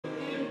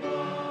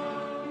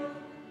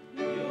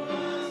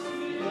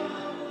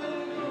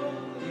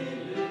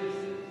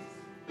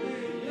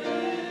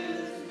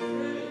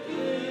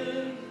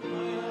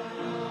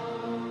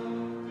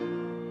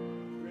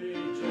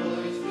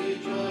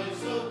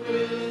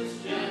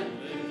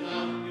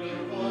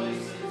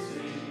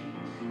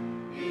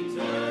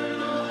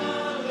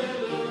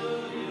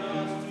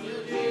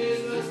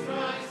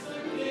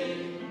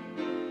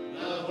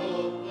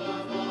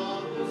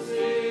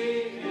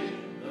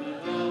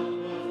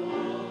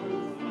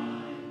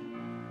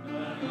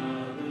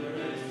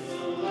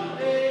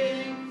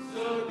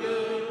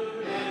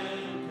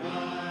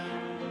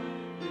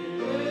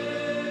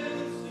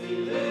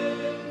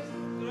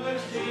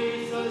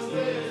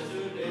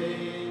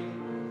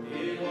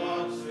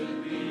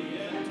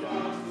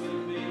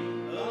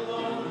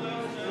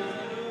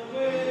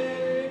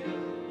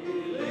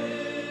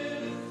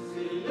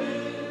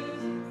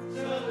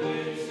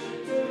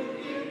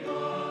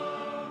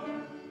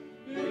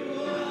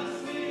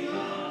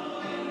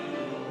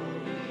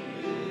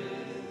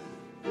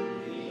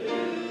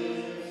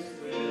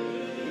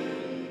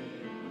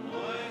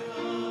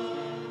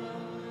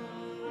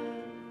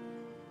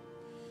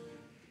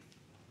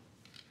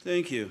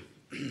Thank you.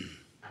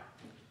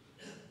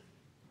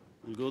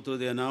 We'll go through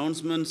the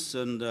announcements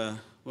and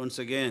once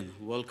again,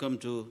 welcome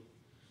to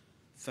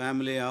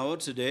Family Hour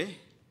today.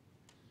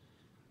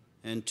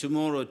 And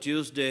tomorrow,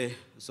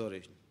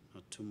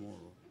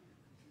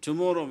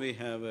 Tomorrow we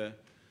have a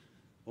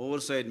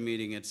oversight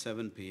meeting at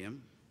 7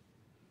 p.m.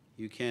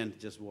 You can't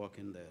just walk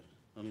in there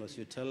unless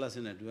you tell us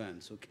in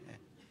advance, okay?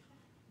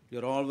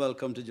 You're all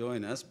welcome to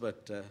join us,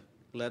 but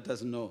let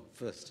us know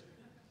first.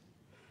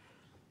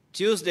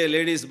 Tuesday,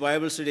 ladies'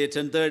 Bible study at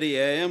 10:30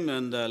 a.m.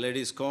 and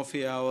ladies'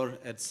 coffee hour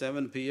at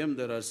 7 p.m.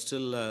 There are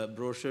still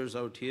brochures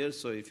out here,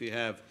 so if you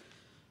have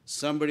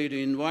somebody to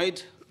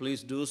invite,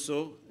 please do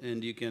so,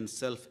 and you can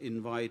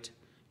self-invite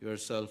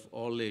yourself,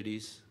 all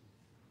ladies.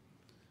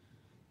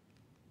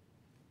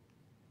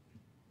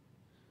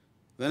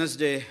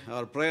 Wednesday,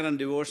 our prayer and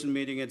devotion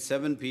meeting at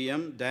 7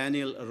 p.m.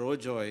 Daniel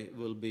Rojoy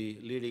will be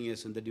leading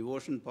us in the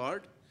devotion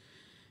part.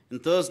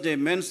 And Thursday,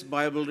 men's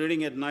Bible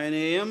reading at 9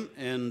 a.m.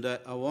 and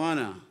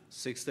Awana,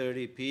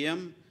 6:30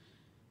 p.m.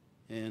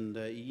 And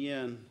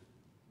Ian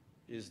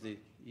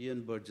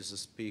Burgess is a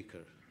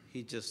speaker.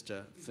 He just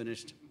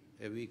finished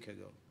a week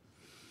ago.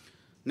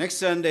 Next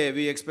Sunday,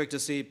 we expect to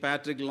see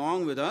Patrick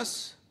Long with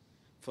us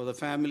for the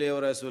family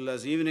hour as well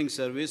as evening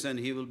service, and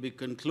he will be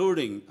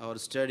concluding our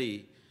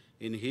study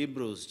in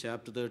Hebrews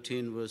chapter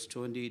 13, verse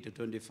 20 to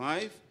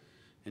 25.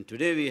 And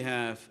today we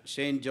have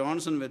Shane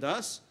Johnson with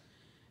us,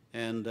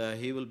 and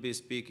he will be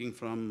speaking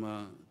from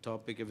a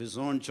topic of his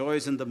own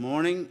choice in the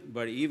morning,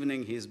 but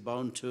evening he is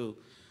bound to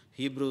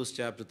Hebrews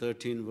chapter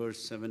 13, verse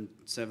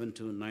 7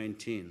 to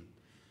 19.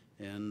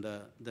 And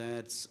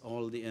that's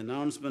all the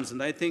announcements.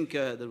 And I think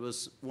there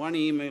was one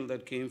email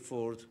that came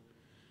forth.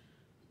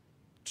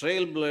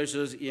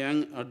 Trailblazers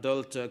Young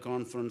Adult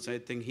Conference, I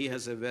think he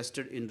has a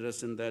vested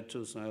interest in that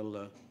too,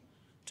 so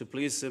to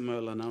please him,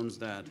 I'll announce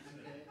that.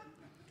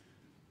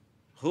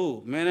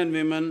 Who? Men and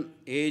women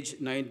age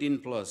 19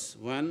 plus.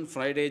 One,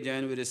 Friday,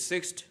 January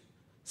 6th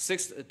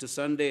to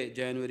Sunday,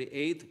 January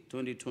 8th,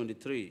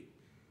 2023.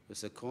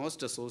 There's a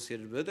cost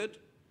associated with it.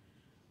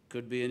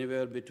 Could be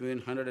anywhere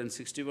between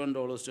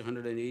 $161 to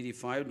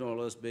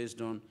 $185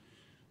 based on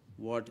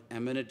what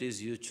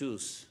amenities you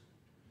choose.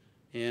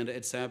 And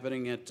it's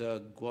happening at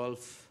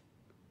Guelph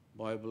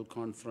Bible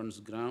Conference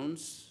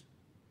grounds.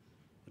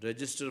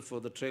 Register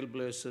for the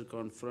Trailblazer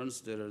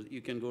Conference.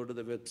 You can go to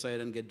the website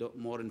and get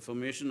more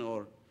information,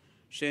 or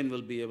Shane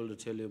will be able to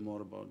tell you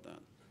more about that.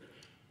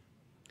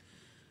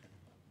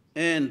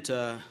 And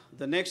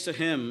the next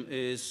hymn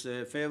is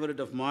a favorite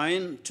of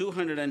mine,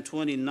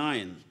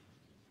 229.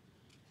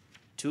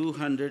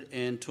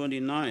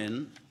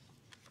 229.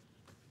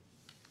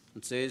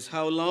 It says,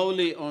 "How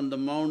lovely on the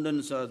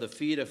mountains are the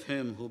feet of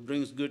him who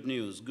brings good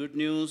news,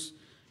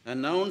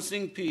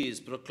 announcing peace,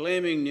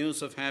 proclaiming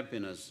news of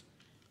happiness.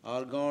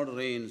 Our God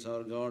reigns,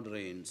 our God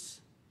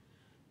reigns."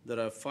 There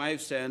are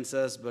 5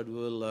 stanzas, but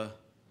we'll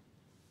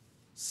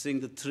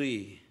sing the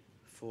 3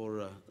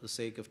 for the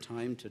sake of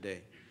time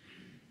today.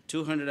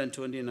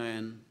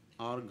 229,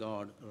 Our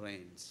God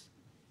Reigns.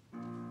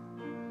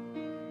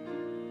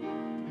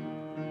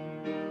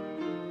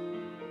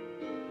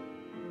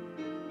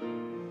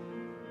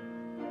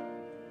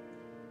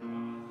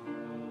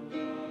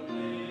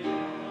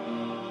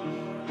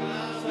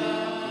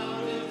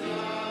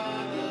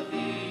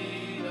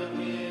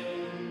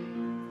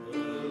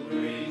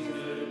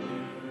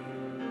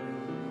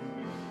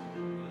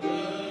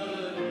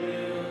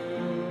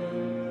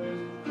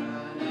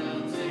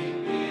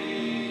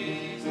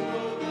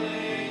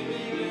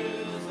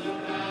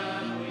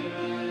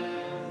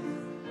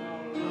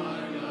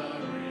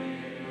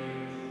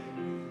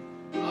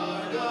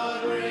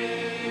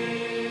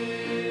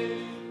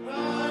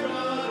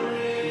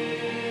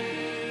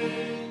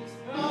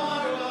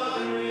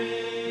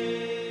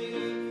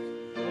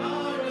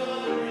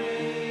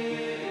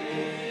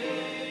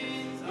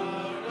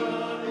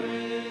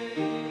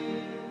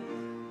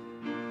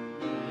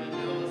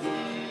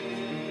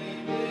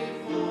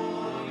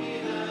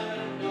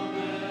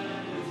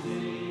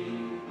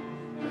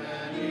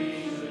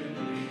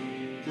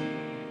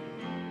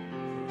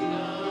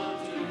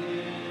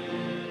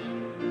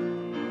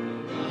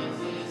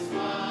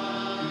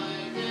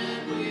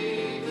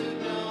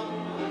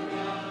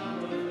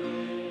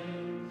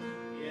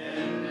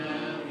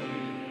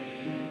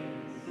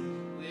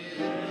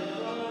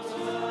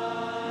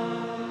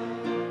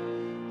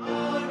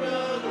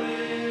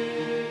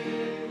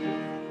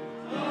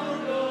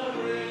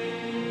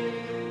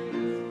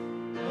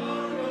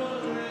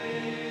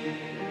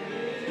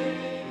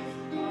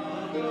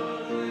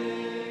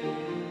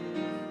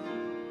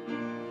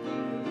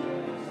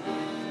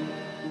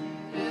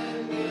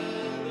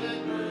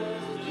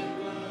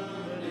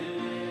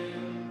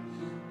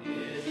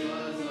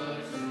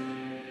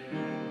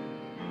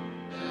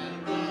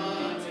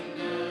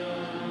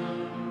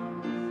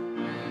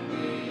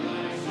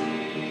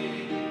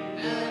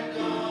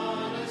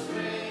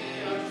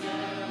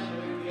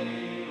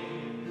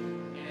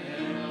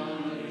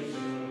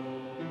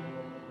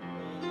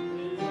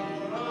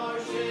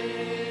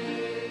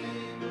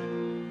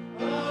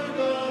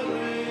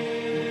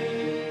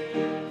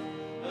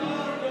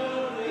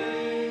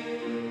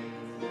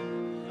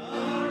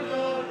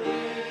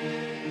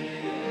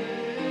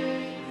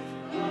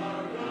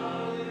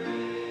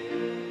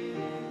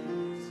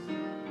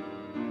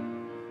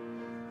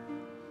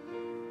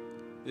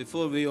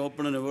 Before we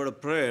open in a word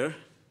of prayer,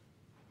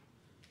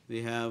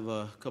 we have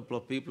a couple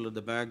of people at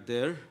the back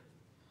there,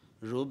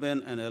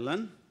 Ruben and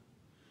Ellen.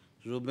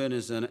 Ruben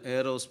is an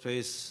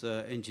aerospace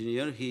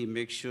engineer. He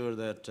makes sure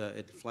that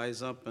it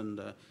flies up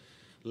and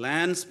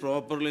lands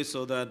properly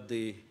so that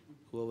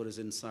whoever is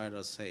inside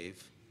are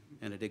safe,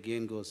 and it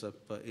again goes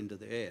up into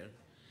the air.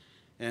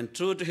 And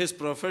true to his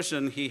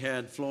profession, he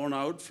had flown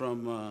out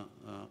from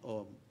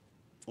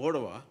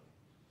Ottawa.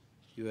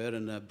 You were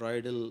in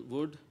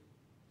Bridlewood,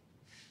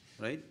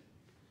 right?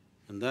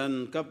 And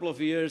then a couple of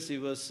years he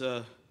was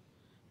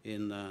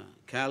in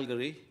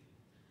Calgary.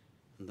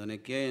 And then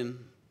again,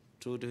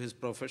 true to his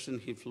profession,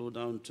 he flew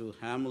down to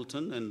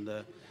Hamilton.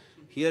 And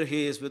here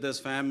he is with his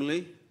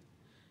family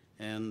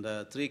and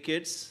 3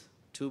 kids,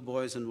 2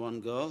 boys and 1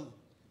 girl.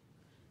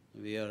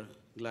 We are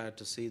glad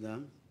to see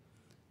them.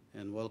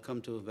 And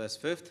welcome to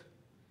West Fifth.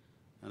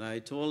 And I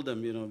told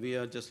them, we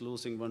are just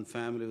losing one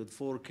family with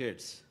 4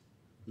 kids,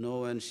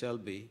 Noah and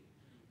Shelby,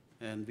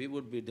 and we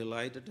would be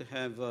delighted to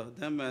have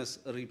them as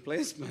a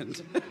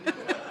replacement.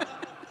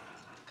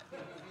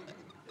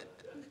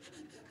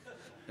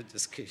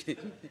 Just kidding.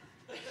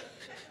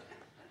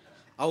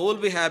 I will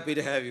be happy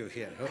to have you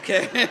here,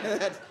 okay?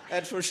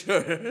 That's for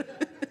sure.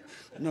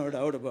 No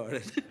doubt about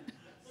it.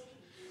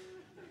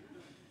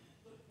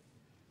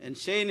 And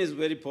Shane is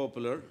very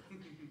popular.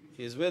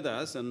 He's with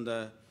us,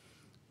 and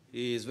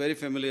he is very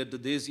familiar to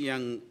these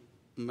young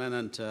men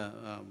and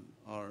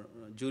or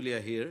Julia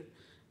here,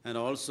 and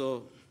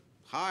also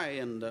Hi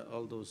and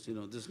all those,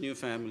 this new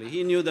family.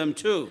 He knew them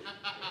too.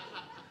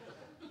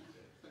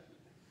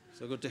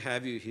 So good to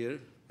have you here.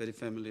 Very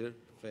familiar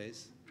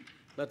face.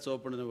 Let's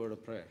open in a word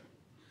of prayer.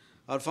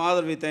 Our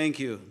Father, we thank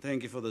you.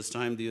 Thank you for this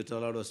time that you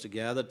allowed us to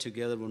gather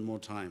together one more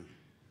time.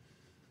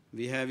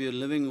 We have your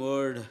living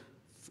word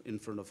in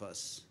front of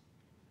us,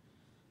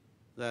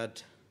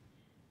 that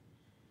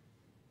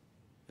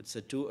it's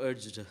a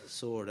 2-edged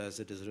sword, as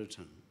it is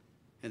written,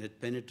 and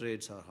it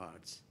penetrates our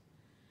hearts.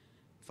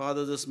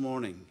 Father, this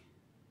morning,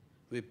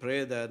 we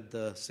pray that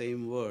the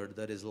same word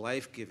that is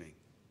life-giving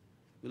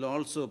will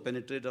also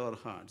penetrate our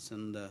hearts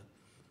and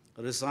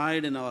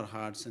reside in our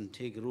hearts and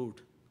take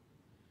root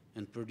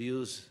and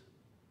produce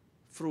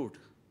fruit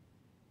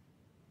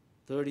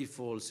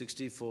 30-fold,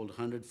 60-fold,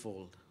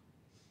 100-fold.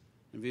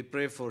 And we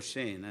pray for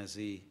Shane as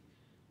he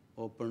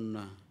open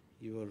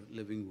your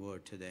living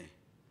word today.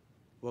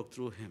 Walk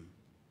through him.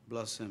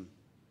 Bless him,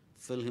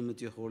 fill him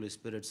with your Holy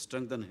Spirit,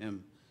 strengthen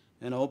him,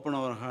 and open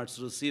our hearts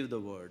to receive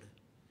the word.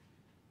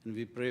 And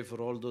we pray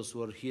for all those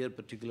who are here,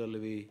 particularly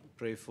we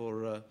pray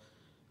for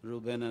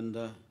Ruben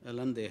and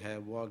Ellen. They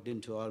have walked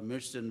into our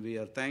midst, and we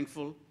are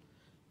thankful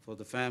for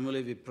the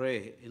family. We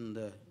pray in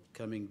the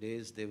coming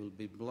days they will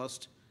be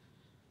blessed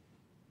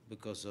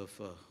because of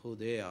who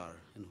they are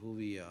and who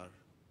we are.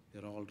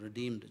 We are all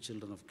redeemed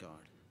children of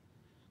God.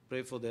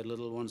 Pray for their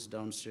little ones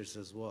downstairs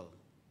as well.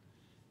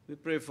 We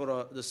pray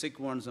for the sick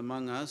ones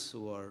among us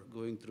who are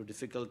going through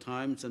difficult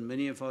times, and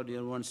many of our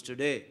dear ones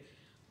today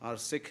are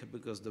sick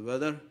because of the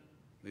weather.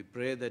 We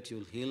pray that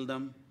you'll heal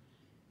them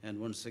and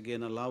once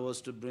again allow us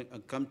to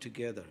come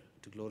together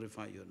to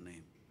glorify your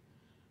name.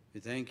 We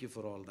thank you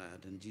for all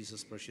that. In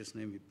Jesus' precious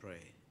name we pray.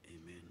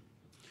 Amen.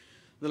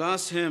 The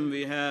last hymn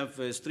we have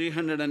is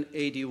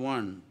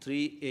 381.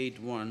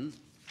 381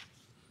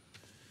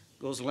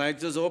 goes like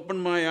this: Open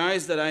my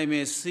eyes that I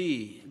may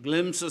see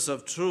glimpses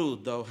of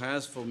truth thou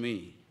hast for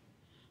me.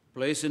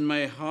 Place in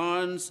my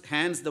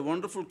hands the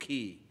wonderful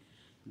key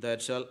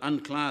that shall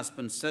unclasp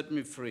and set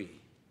me free.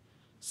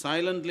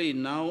 Silently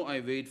now I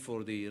wait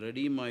for thee,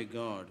 ready, my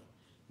God,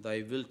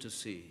 thy will to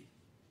see.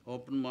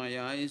 Open my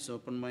eyes,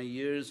 open my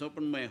ears,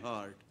 open my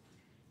heart.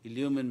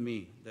 Illumine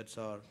me. That's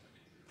our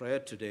prayer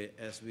today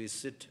as we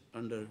sit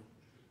under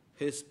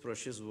his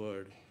precious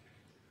word.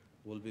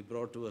 Will be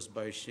brought to us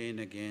by Shane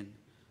again.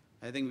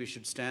 I think we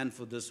should stand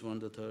for this one,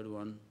 the third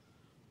one.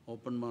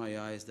 Open my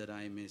eyes that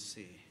I may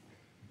see.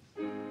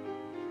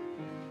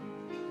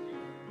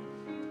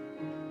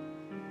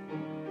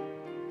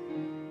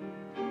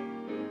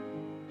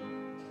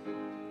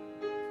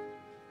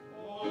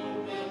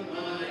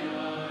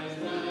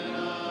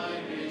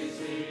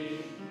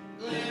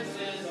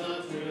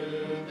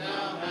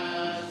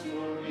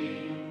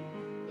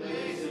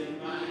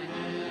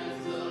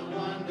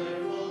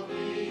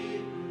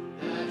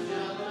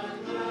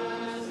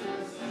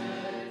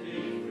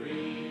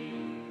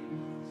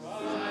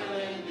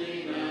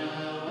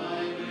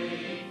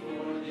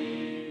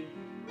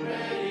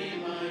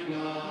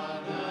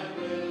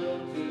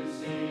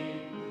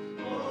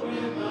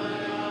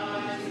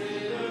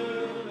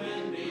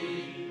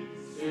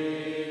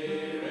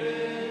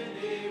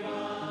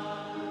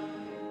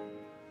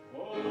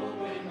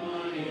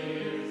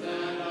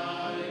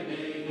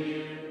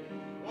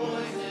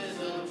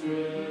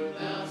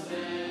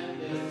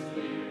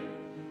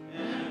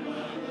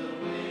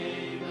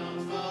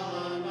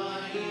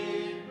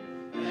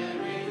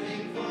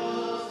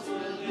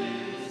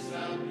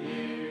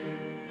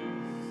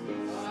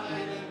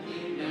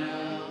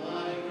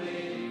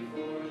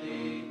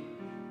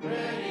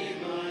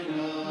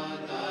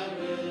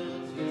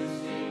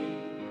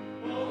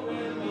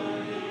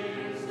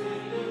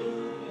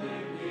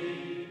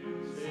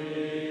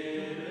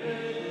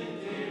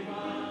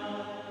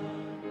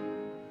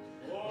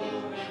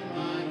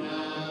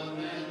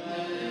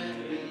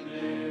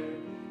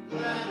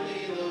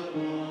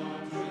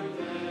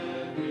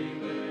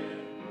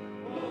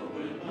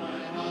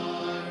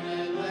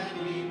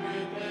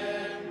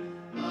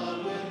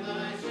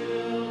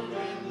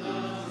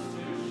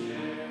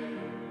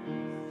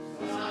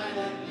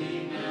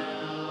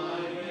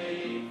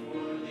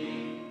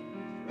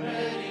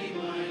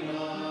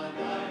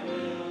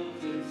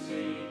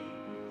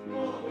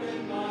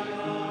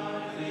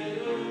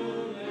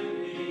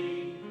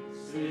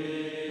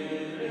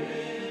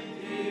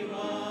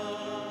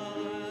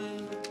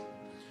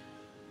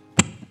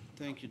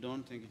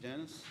 Thank you,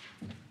 Janice.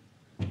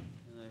 And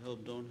I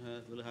hope Don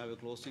will have a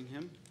closing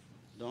hymn.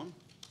 Don?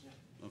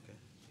 Yeah. Okay.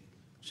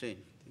 Shane,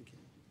 thank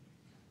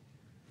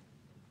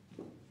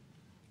you.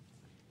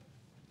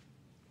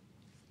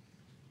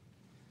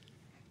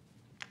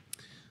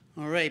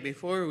 All right,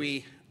 before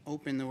we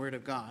open the Word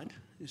of God,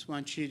 I just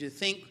want you to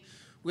think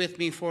with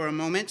me for a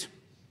moment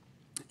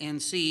and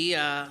see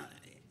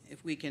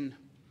if we can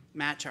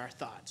match our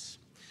thoughts.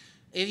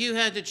 If you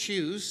had to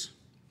choose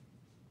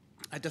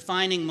a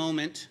defining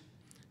moment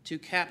to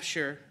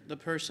capture the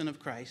person of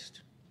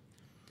Christ,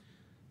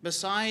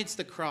 besides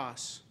the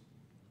cross,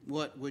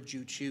 what would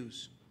you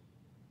choose?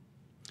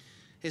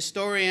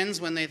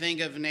 Historians, when they think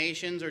of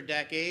nations or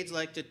decades,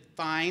 like to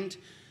find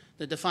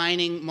the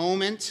defining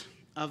moment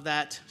of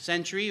that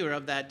century or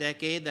of that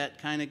decade that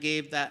kind of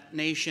gave that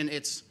nation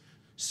its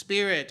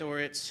spirit or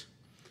its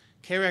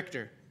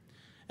character.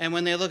 And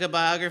when they look at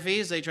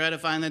biographies, they try to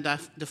find the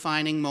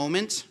defining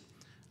moment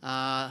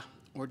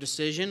or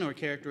decision or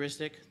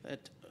characteristic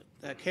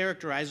that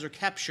characterizes or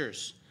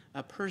captures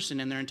a person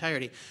in their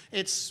entirety.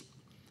 It's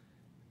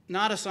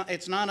not a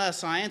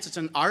science, it's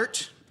an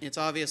art. It's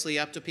obviously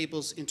up to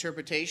people's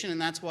interpretation,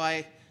 and that's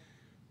why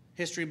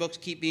history books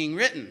keep being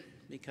written,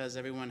 because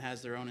everyone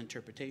has their own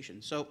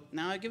interpretation. So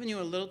now I've given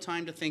you a little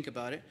time to think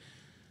about it.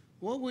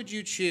 What would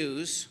you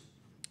choose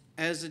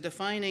as a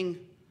defining,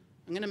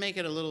 I'm going to make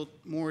it a little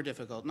more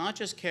difficult, not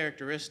just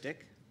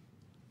characteristic,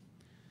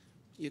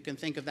 you can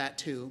think of that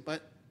too,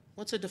 but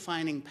what's a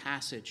defining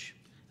passage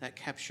that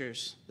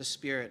captures the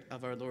spirit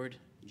of our Lord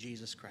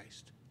Jesus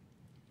Christ?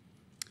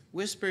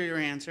 Whisper your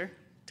answer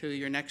to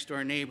your next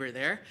door neighbor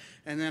there,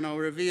 and then I'll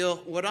reveal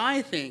what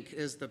I think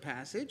is the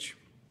passage.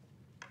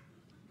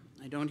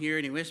 I don't hear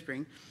any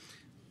whispering.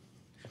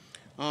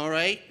 All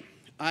right,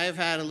 I've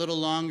had a little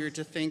longer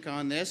to think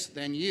on this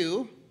than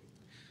you.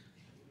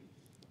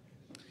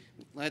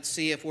 Let's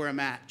see if we're a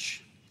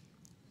match.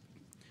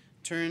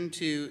 Turn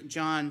to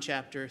John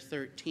chapter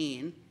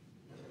 13.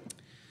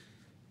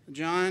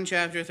 John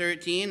chapter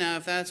 13. Now,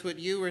 if that's what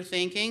you were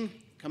thinking,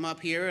 come up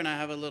here and I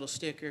have a little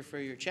sticker for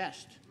your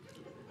chest.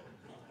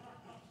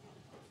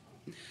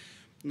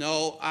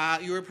 No,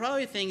 you were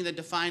probably thinking the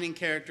defining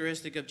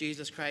characteristic of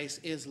Jesus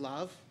Christ is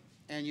love,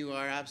 and you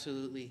are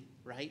absolutely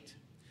right.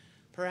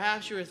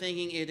 Perhaps you were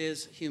thinking it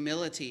is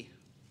humility,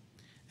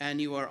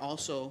 and you are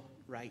also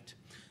right.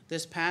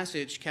 This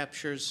passage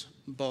captures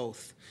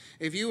both.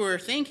 If you were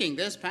thinking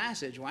this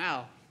passage,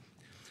 wow,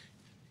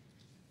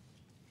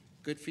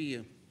 good for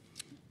you.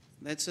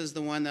 This is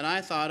the one that I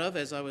thought of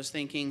as I was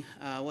thinking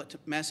what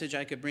message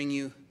I could bring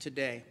you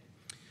today.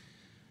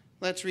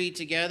 Let's read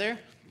together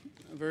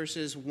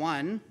verses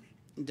 1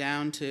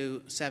 down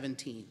to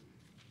 17.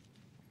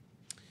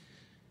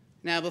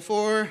 Now,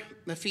 before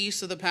the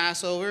feast of the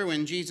Passover,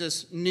 when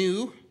Jesus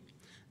knew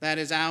that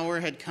his hour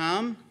had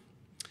come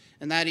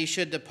and that he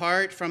should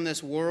depart from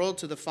this world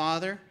to the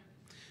Father,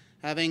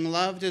 having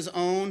loved his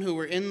own who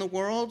were in the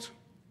world,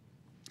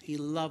 he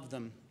loved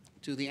them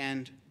to the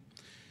end.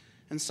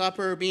 And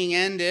supper being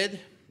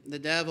ended, the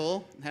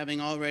devil, having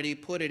already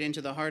put it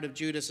into the heart of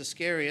Judas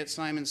Iscariot,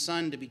 Simon's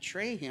son, to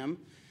betray him,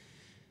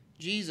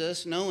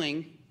 Jesus,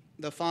 knowing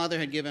the Father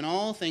had given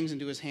all things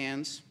into his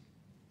hands,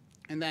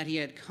 and that he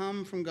had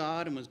come from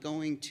God and was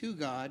going to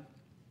God,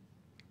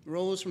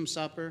 rose from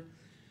supper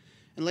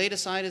and laid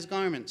aside his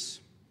garments,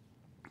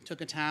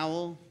 took a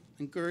towel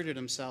and girded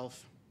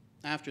himself.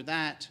 After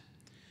that,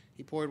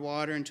 he poured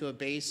water into a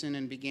basin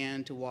and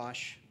began to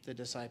wash the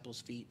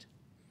disciples' feet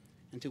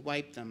and to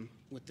wipe them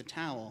with the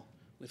towel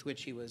with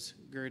which he was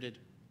girded.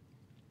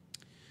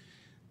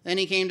 Then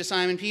he came to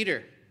Simon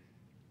Peter,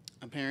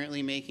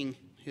 apparently making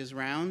his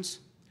rounds.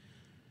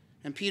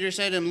 And Peter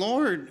said to him,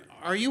 "Lord,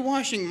 are you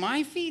washing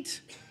my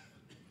feet?"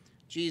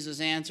 Jesus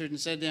answered and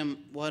said to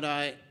him, "What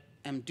I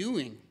am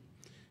doing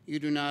you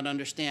do not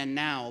understand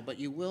now, but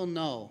you will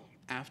know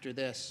after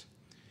this."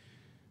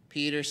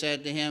 Peter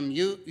said to him,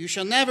 You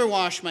shall never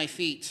wash my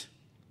feet."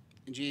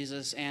 And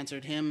Jesus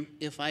answered him,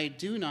 "If I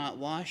do not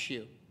wash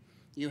you,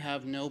 you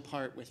have no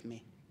part with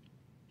me."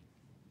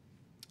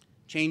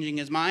 Changing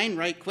his mind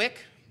right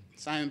quick,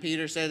 Simon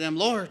Peter said to him,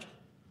 "Lord,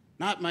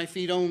 not my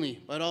feet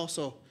only, but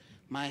also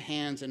my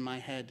hands and my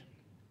head."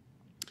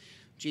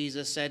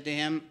 Jesus said to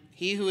him,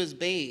 "He who is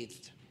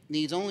bathed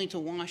needs only to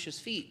wash his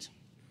feet,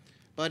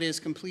 but is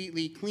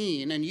completely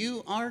clean. And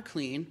you are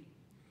clean,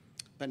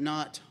 but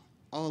not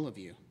all of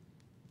you."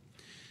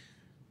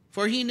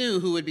 For he knew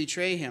who would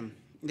betray him.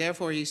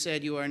 Therefore he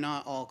said, "You are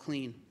not all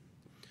clean."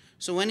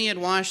 So when he had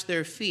washed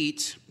their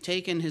feet,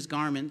 taken his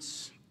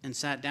garments, and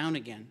sat down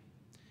again,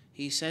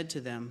 he said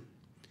to them,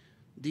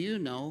 "Do you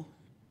know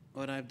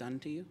what I've done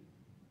to you?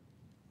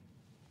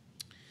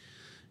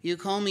 You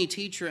call me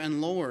teacher and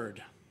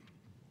Lord,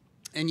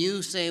 and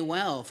you say,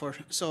 well, for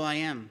so I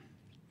am.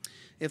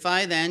 If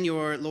I then,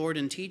 your Lord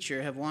and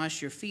teacher, have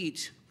washed your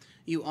feet,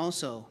 you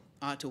also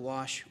ought to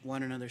wash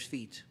one another's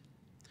feet.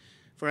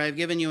 For I have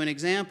given you an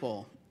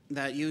example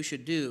that you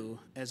should do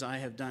as I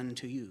have done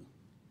to you.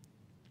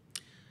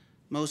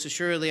 Most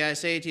assuredly I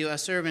say to you, a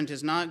servant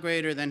is not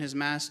greater than his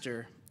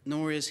master,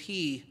 nor is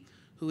he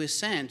who is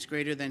sent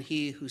greater than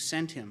he who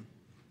sent him?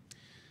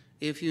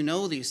 If you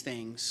know these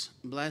things,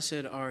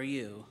 blessed are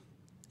you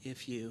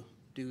if you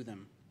do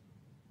them.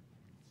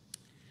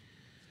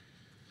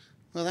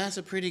 Well, that's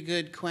a pretty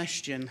good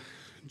question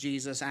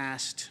Jesus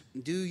asked.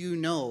 Do you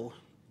know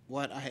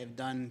what I have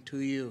done to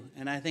you?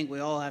 And I think we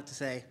all have to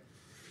say,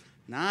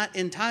 not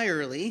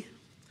entirely,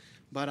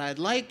 but I'd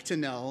like to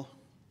know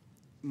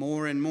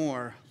more and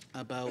more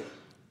about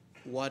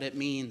what it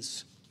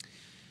means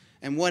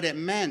and what it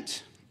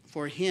meant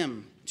for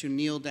him to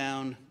kneel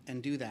down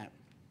and do that.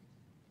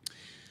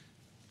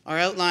 Our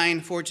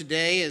outline for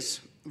today is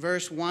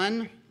verse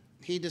 1.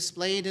 He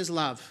displayed his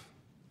love.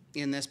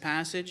 In this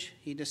passage,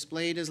 he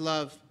displayed his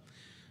love.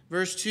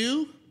 Verse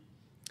 2,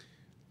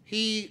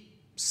 he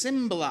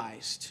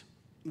symbolized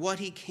what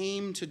he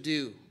came to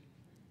do.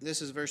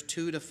 This is verse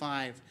 2 to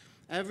 5.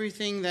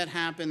 Everything that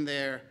happened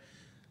there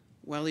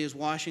while he was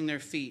washing their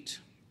feet,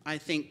 I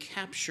think,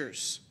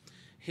 captures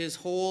his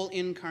whole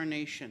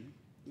incarnation,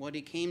 what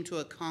he came to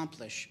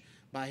accomplish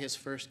by his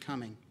first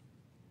coming.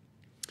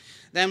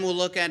 Then we'll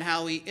look at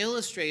how he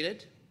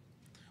illustrated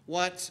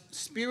what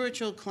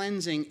spiritual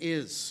cleansing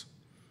is.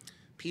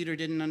 Peter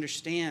didn't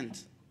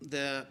understand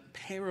the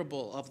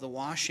parable of the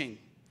washing.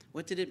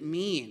 What did it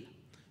mean?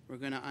 We're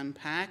going to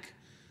unpack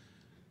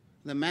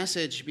the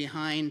message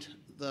behind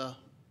the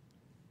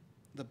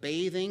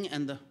bathing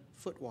and the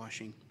foot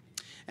washing.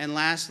 And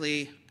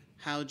lastly,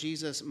 how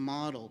Jesus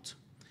modeled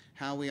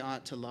how we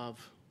ought to love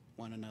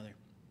one another.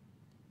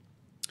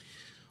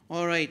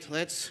 All right,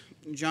 let's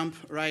jump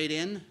right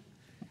in.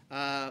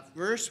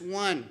 Verse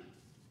 1.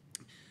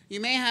 You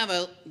may have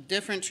a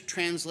different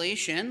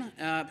translation.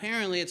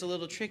 Apparently, it's a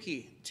little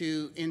tricky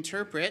to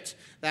interpret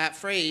that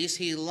phrase,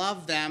 he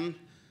loved them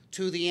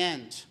to the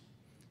end.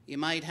 You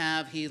might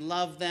have, he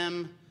loved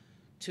them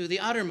to the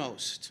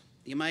uttermost.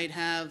 You might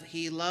have,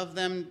 he loved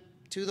them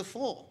to the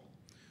full.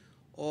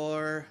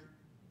 Or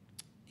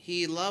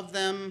he loved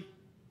them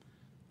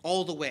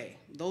all the way.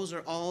 Those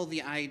are all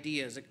the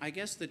ideas. I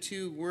guess the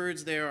two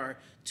words there are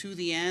to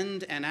the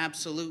end and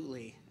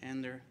absolutely,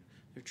 and they're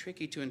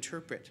tricky to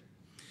interpret.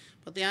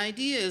 But the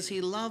idea is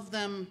he loved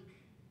them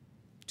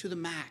to the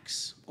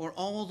max, or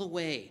all the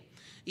way.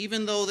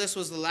 Even though this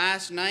was the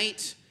last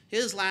night,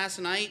 his last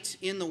night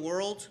in the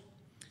world,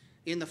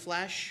 in the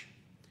flesh,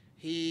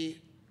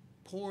 he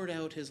poured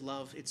out his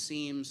love, it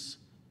seems,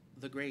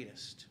 the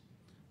greatest,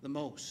 the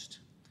most.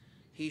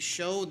 He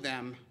showed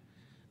them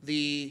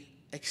the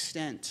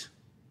extent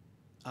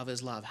of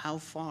his love, how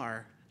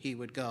far he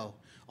would go.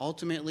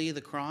 Ultimately,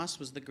 the cross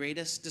was the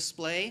greatest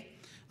display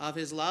of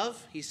his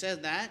love. He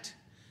said that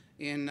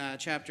in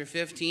chapter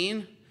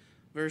 15,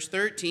 verse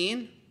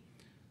 13.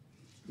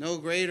 No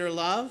greater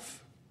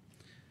love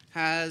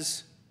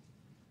has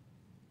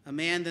a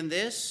man than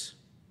this.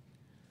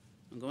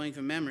 I'm going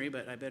from memory,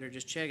 but I better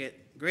just check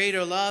it.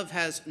 Greater love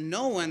has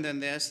no one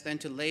than this, than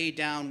to lay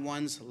down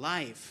one's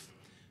life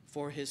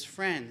for his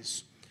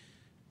friends.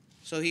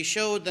 So he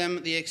showed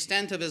them the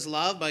extent of his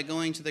love by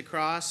going to the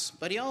cross,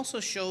 but he also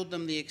showed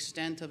them the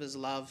extent of his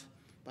love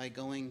by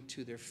going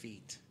to their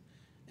feet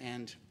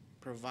and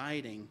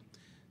providing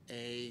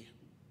a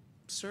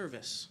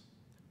service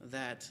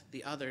that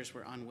the others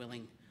were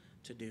unwilling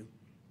to do.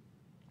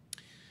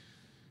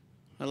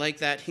 I like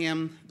that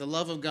hymn, the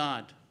love of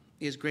God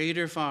is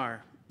greater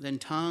far than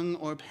tongue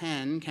or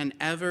pen can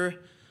ever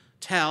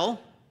tell.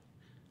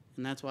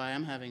 And that's why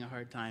I'm having a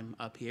hard time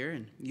up here,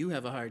 and you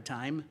have a hard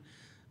time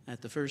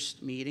at the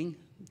first meeting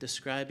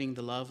describing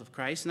the love of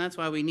Christ. And that's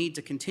why we need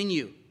to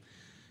continue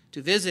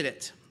to visit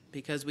it,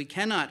 because we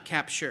cannot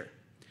capture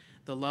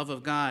the love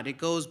of God. It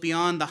goes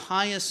beyond the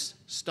highest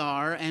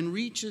star and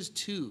reaches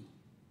to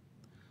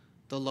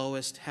the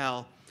lowest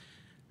hell.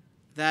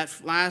 That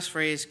last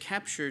phrase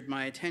captured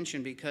my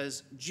attention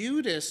because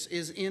Judas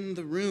is in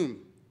the room.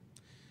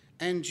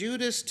 And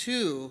Judas,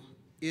 too,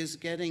 is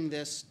getting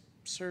this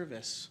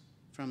service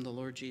from the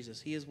Lord Jesus.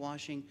 He is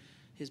washing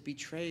his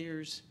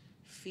betrayer's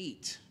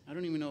feet. I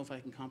don't even know if I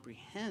can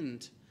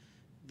comprehend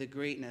the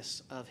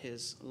greatness of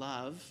his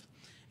love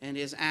and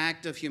his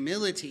act of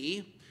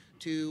humility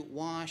to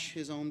wash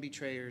his own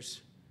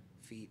betrayer's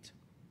feet.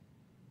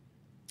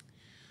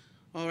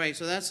 All right,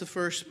 so that's the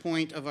first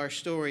point of our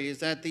story, is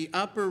that the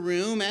upper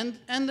room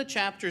and the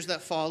chapters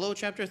that follow,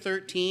 chapter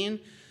 13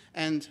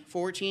 and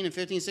 14 and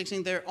 15,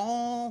 16, they're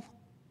all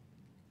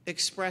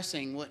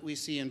expressing what we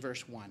see in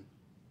verse 1.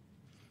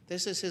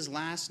 This is his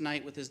last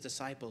night with his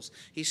disciples.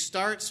 He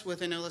starts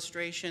with an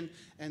illustration,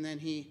 and then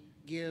he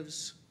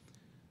gives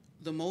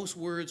the most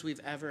words we've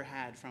ever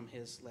had from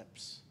his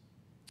lips.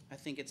 I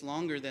think it's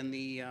longer than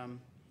the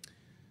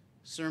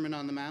Sermon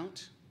on the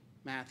Mount,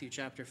 Matthew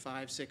chapter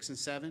 5, 6, and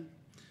 7.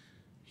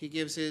 He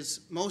gives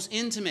his most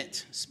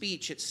intimate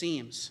speech, it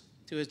seems,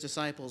 to his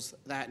disciples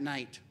that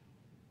night.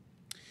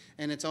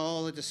 And it's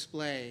all a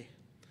display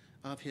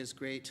of his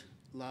great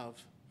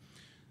love.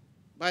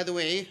 By the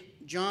way,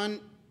 John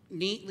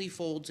neatly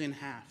folds in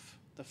half.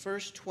 The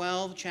first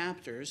 12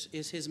 chapters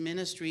is his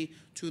ministry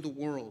to the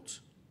world.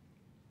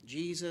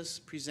 Jesus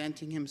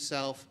presenting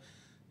himself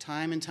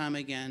time and time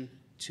again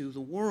to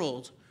the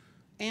world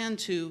and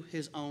to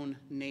his own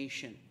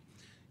nation.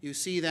 You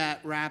see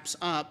that wraps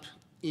up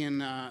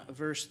in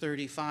verse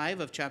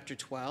 35 of chapter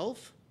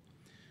 12.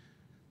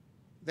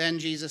 Then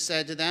Jesus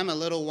said to them, "A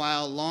little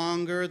while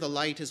longer, the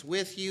light is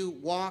with you.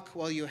 Walk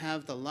while you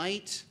have the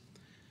light,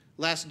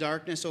 lest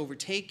darkness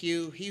overtake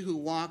you. He who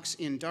walks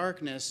in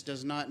darkness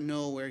does not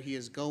know where he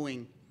is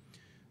going.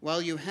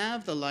 While you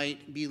have the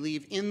light,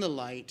 believe in the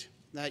light,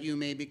 that you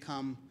may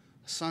become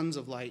sons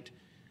of light."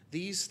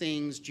 These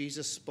things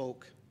Jesus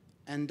spoke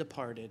and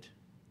departed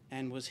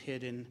and was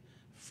hidden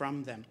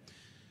from them.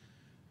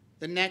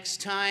 The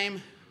next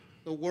time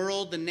the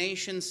world, the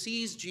nation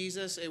sees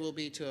Jesus, it will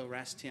be to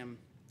arrest him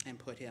and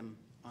put him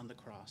on the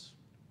cross.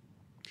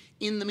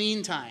 In the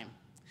meantime,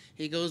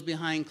 he goes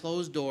behind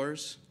closed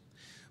doors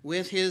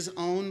with his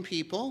own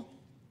people,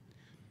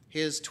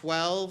 his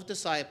 12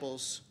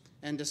 disciples,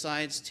 and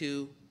decides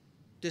to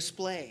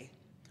display,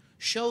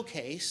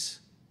 showcase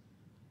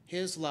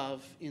his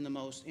love in the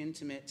most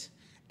intimate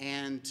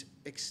and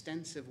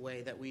extensive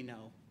way that we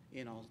know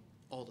in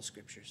all the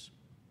scriptures.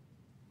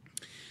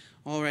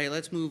 All right,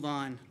 let's move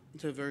on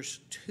to verse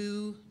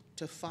 2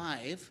 to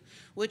 5,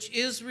 which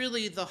is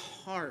really the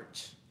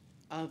heart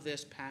of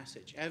this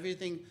passage.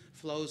 Everything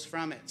flows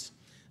from it.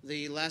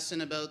 The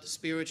lesson about the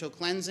spiritual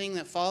cleansing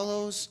that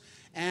follows,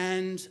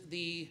 and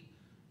the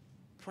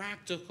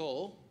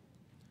practical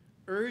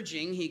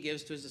urging he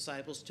gives to his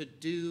disciples to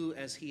do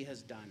as he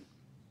has done.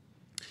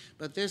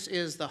 But this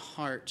is the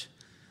heart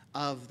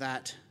of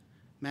that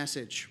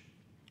message.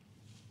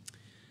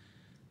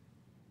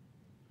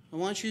 I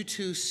want you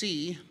to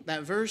see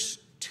that verse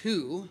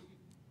 2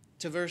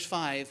 to verse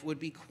 5 would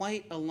be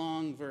quite a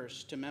long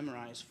verse to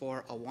memorize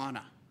for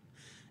Awana.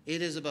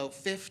 It is about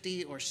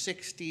 50 or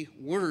 60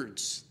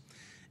 words.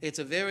 It's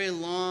a very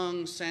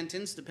long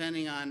sentence,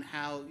 depending on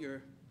how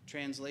your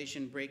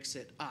translation breaks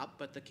it up,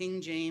 but the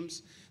King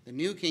James, the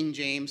New King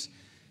James,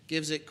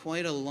 gives it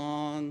quite a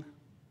long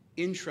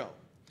intro.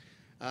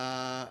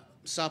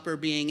 Supper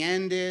being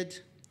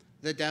ended,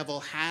 the devil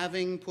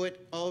having put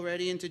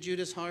already into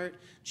Judas' heart,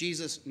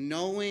 Jesus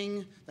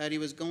knowing that he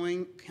was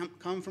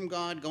come from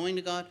God, going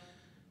to God.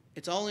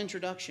 It's all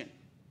introduction.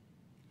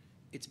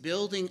 It's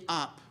building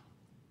up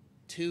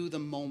to the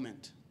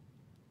moment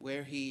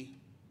where he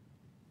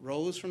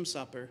rose from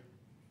supper,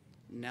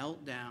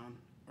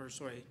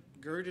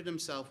 girded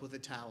himself with a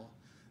towel,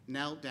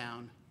 knelt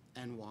down,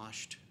 and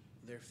washed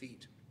their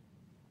feet.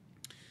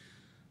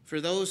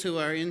 For those who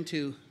are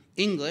into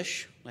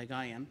English, like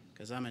I am,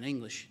 because I'm an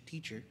English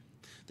teacher,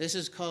 this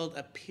is called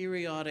a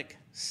periodic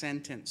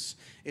sentence.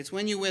 It's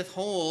when you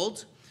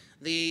withhold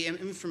the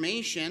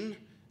information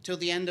till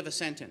the end of a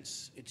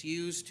sentence. It's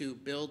used to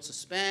build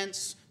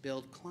suspense,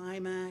 build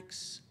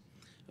climax,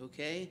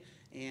 okay?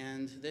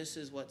 And this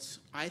is what's,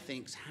 I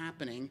think, is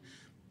happening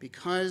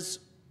because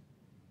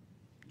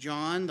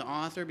John, the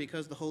author,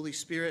 because the Holy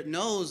Spirit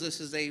knows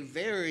this is a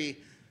very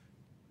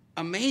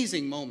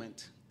amazing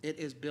moment. It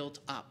is built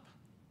up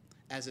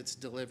as it's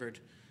delivered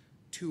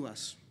to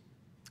us.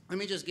 Let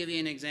me just give you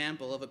an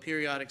example of a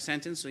periodic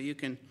sentence so you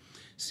can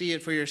see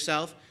it for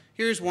yourself.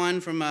 Here's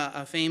one from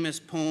a famous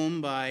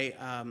poem by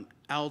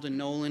Alden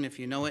Nolan, if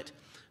you know it.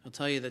 I'll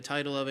tell you the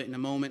title of it in a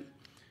moment.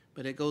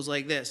 But it goes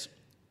like this.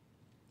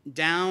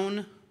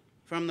 Down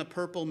from the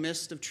purple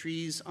mist of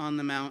trees on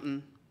the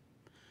mountain,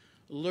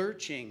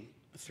 lurching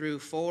through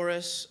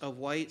forests of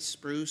white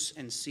spruce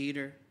and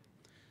cedar,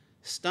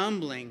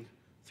 stumbling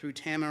through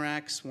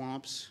tamarack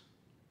swamps.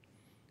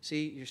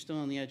 See, you're still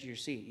on the edge of your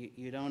seat.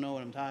 You don't know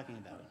what I'm talking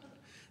about.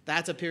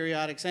 That's a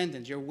periodic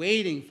sentence. You're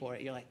waiting for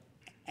it. You're like,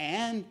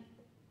 and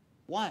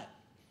what?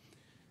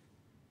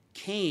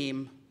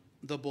 Came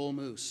the bull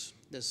moose.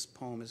 This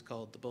poem is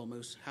called The Bull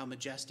Moose, how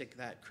majestic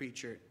that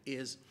creature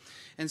is.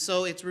 And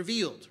so it's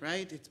revealed,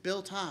 right? It's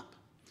built up.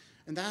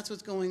 And that's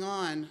what's going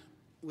on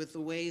with the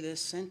way this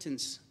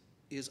sentence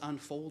is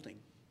unfolding.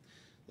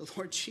 The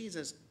Lord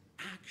Jesus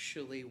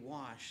actually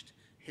washed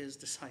his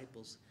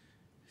disciples'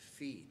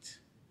 feet.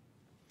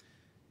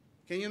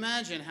 Can you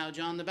imagine how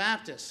John the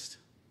Baptist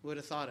would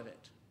have thought of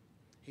it?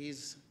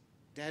 He's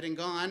dead and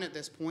gone at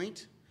this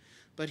point.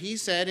 But he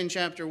said in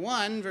chapter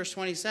 1, verse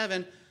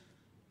 27,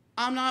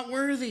 I'm not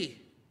worthy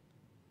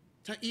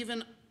to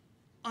even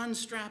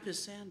unstrap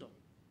his sandal.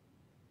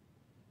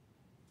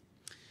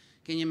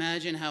 Can you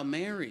imagine how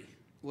Mary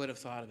would have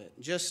thought of it?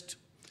 Just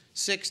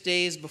 6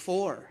 days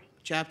before,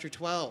 chapter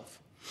 12,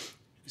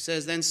 it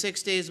says, Then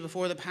 6 days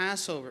before the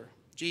Passover,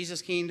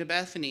 Jesus came to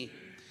Bethany,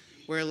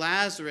 where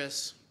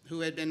Lazarus,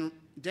 who had been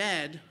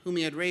dead, whom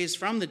he had raised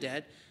from the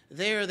dead,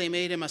 there they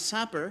made him a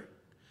supper.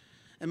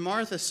 And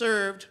Martha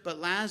served, but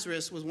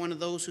Lazarus was one of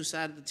those who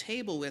sat at the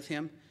table with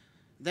him.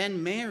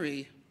 Then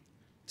Mary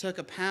took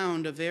a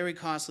pound of very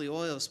costly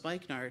oil of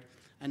spikenard,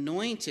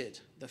 anointed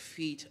the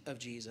feet of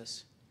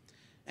Jesus,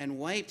 and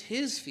wiped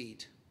his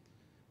feet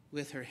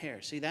with her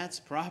hair. See, that's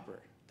proper.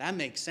 That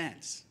makes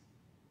sense.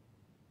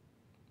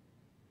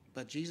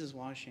 But Jesus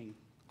washing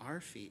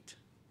our feet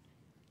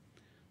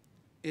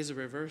is a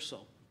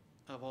reversal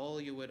of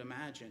all you would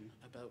imagine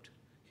about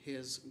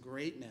his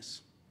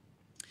greatness.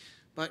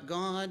 But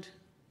God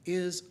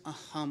is a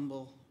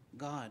humble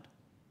God.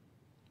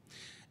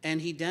 And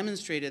he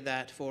demonstrated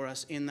that for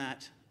us in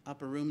that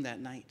upper room that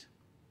night.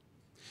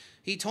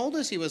 He told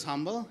us he was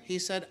humble. He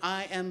said,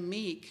 I am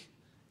meek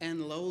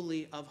and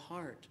lowly of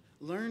heart.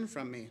 Learn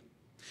from me.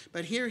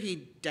 But here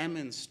he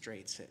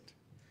demonstrates it.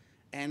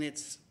 And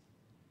it's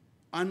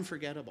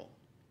unforgettable.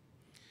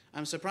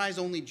 I'm surprised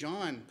only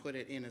John put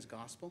it in his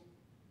gospel,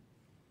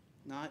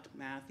 not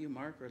Matthew,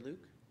 Mark, or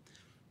Luke.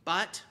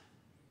 But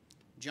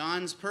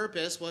John's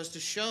purpose was to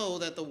show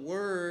that the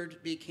Word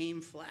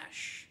became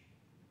flesh.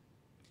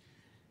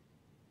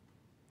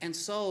 And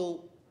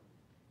so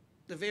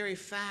the very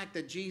fact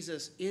that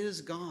Jesus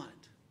is God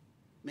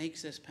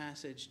makes this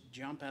passage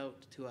jump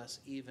out to us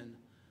even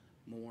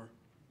more.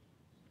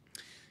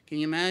 Can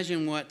you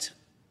imagine what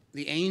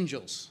the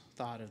angels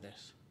thought of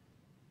this?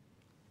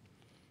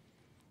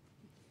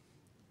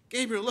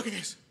 Gabriel, look at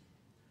this.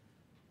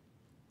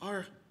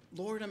 Our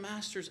Lord and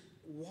Master's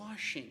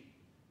washing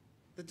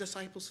the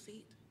disciples'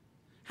 feet.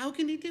 How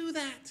can he do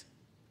that?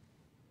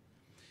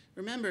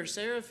 Remember,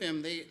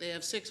 seraphim, they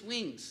have 6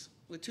 wings.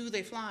 With 2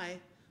 they fly.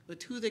 With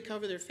 2 they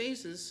cover their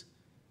faces.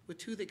 With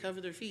 2 they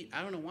cover their feet.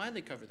 I don't know why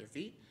they cover their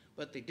feet,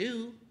 but they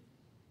do.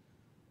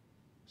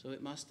 So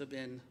it must have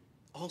been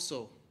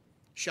also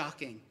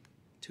shocking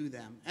to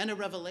them and a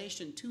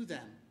revelation to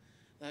them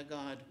that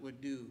God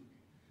would do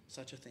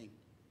such a thing.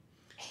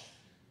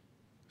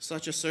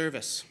 Such a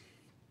service.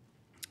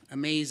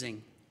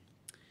 Amazing.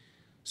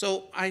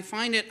 So I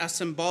find it a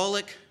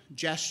symbolic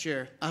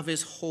gesture of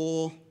his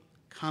whole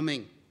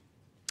coming.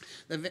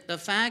 The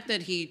fact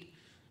that he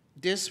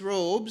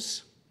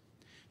disrobes,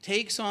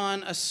 takes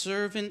on a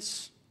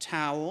servant's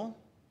towel,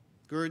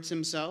 girds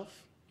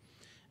himself,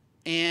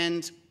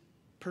 and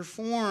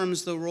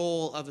performs the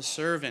role of a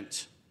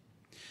servant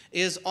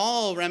is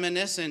all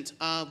reminiscent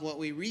of what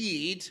we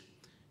read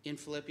in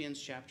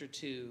Philippians chapter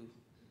 2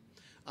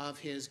 of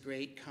his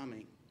great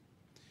coming.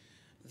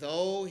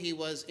 Though he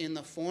was in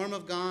the form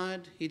of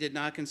God, he did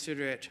not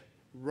consider it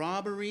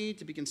robbery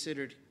to be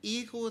considered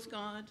equal with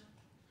God,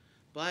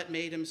 but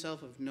made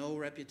himself of no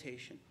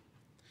reputation.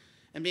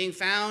 And being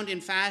found in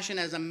fashion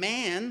as a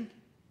man,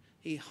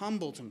 he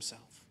humbled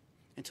himself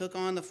and took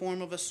on the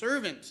form of a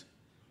servant.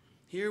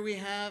 Here we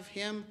have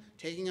him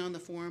taking on the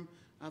form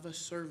of a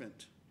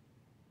servant,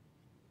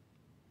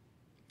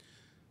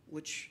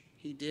 which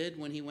he did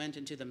when he went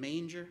into the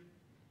manger,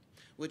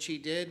 which he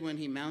did when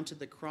he mounted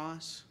the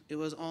cross. It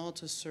was all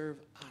to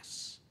serve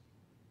us.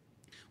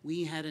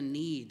 We had a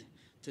need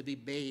to be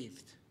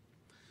bathed.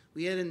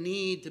 We had a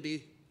need to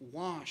be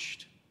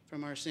washed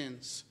from our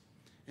sins,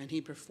 and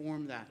he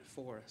performed that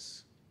for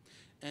us.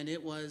 And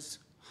it was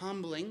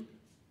humbling,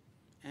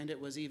 and it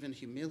was even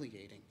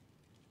humiliating.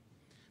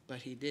 But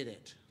he did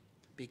it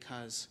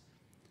because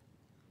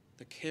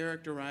the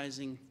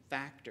characterizing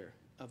factor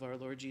of our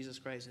Lord Jesus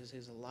Christ is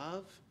his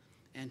love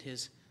and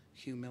his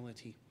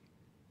humility.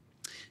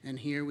 And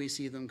here we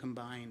see them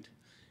combined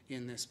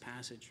in this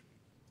passage.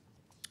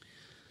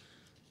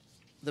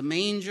 The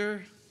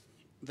manger,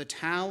 the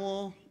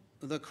towel,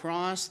 the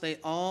cross, they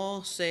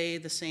all say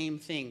the same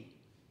thing.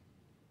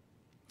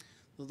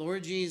 The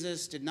Lord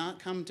Jesus did not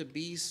come to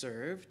be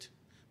served,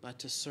 but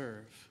to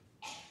serve,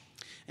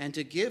 and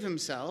to give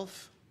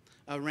himself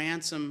a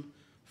ransom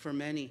for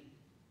many.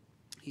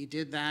 He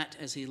did that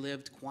as he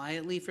lived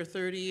quietly for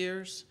 30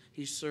 years.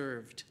 He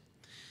served.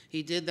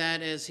 He did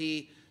that as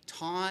he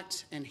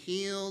taught and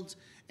healed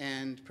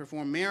and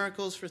performed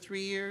miracles for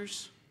 3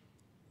 years.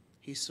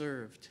 He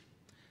served.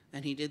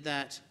 And he did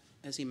that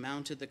as he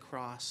mounted the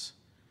cross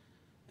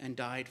and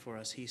died for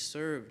us. He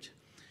served.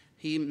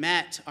 He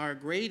met our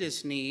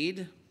greatest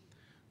need,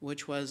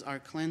 which was our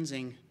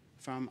cleansing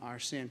from our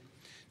sin.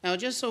 Now,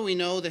 just so we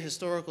know the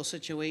historical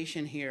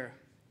situation here,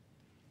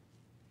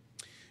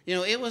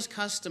 it was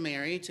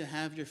customary to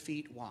have your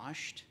feet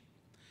washed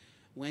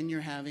when you're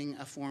having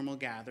a formal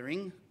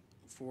gathering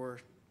for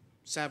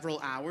several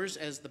hours,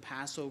 as the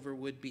Passover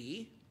would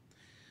be.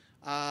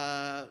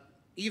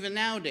 Even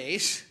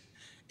nowadays,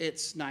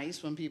 it's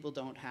nice when people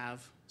don't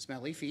have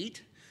smelly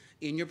feet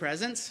in your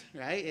presence,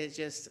 right? It's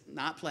just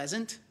not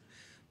pleasant.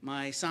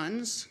 My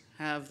sons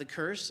have the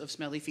curse of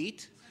smelly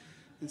feet.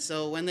 And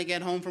so when they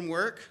get home from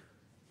work,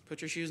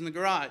 put your shoes in the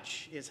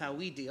garage is how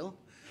we deal.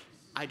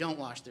 I don't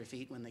wash their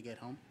feet when they get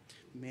home.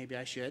 Maybe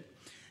I should.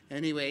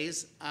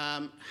 Anyways,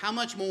 how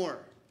much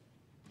more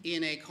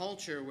in a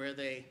culture where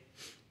they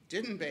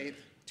didn't bathe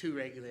too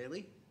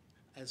regularly,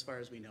 as far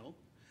as we know,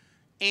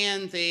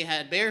 and they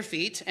had bare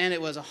feet, and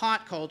it was a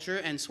hot culture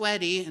and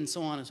sweaty, and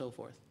so on and so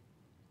forth.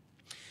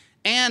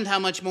 And how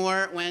much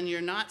more when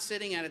you're not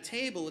sitting at a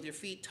table with your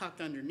feet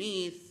tucked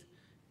underneath,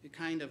 you're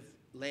kind of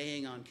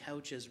laying on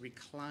couches,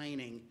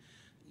 reclining.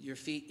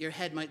 Your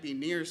head might be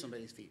near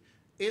somebody's feet.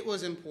 It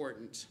was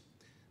important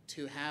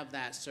to have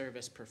that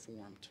service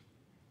performed.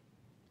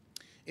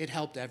 It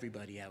helped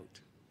everybody out.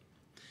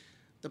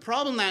 The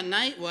problem that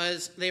night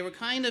was they were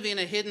kind of in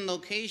a hidden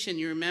location.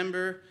 You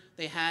remember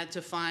they had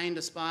to find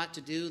a spot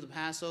to do the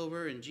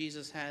Passover, and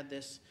Jesus had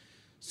this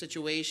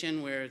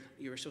situation where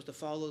you were supposed to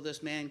follow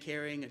this man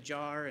carrying a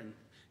jar, and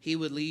he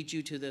would lead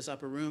you to this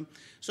upper room.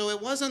 So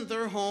it wasn't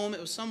their home,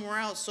 it was somewhere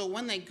else. So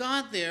when they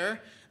got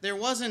there, there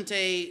wasn't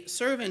a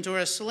servant or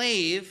a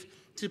slave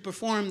to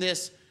perform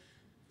this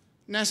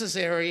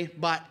necessary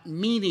but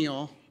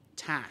menial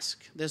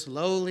task, this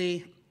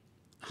lowly,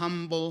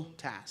 humble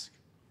task.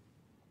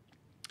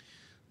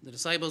 The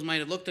disciples might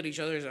have looked at each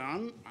other and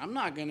said, I'm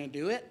not going to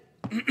do it.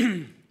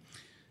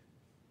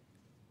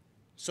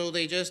 So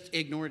they just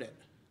ignored it,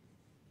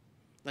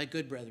 like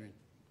good brethren.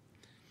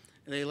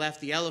 They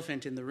left the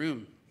elephant in the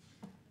room,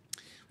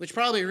 which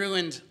probably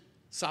ruined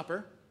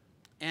supper.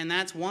 And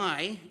that's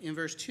why in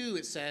verse 2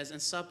 it says,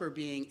 and supper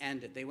being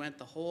ended. They went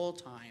the whole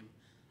time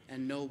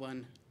and no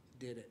one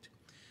did it.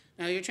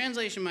 Now your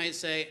translation might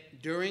say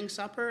during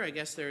supper. I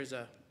guess there's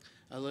a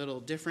little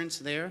difference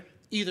there.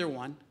 Either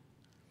one.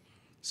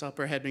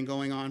 Supper had been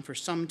going on for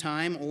some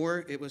time,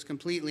 or it was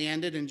completely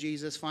ended and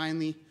Jesus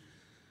finally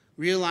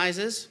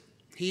realizes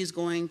he's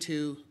going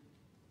to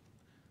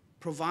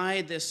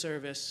provide this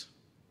service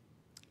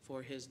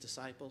for his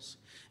disciples.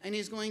 And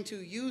he's going to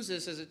use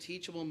this as a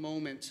teachable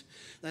moment,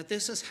 that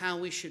this is how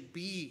we should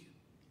be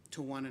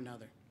to one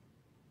another.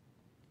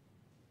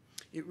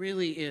 It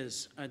really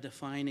is a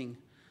defining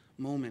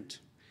moment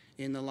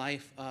in the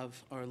life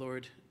of our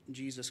Lord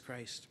Jesus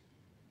Christ.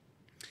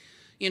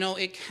 You know,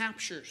 it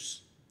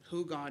captures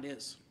who God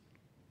is.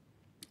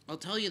 I'll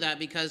tell you that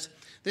because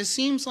this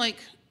seems like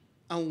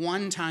a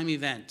one-time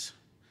event,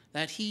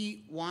 that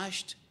he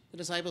washed the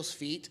disciples'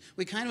 feet.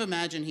 We kind of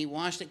imagine he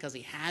washed it because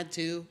he had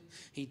to.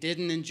 He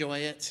didn't enjoy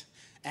it,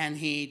 and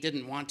he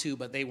didn't want to,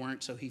 but they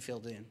weren't, so he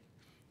filled in.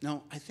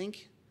 No, I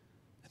think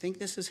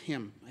this is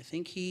him. I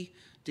think he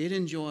did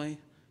enjoy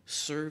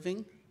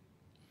serving,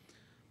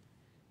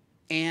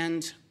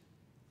 and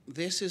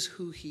this is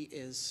who he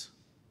is.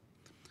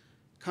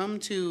 Come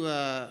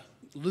to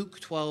Luke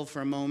 12 for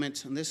a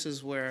moment, and this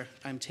is where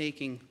I'm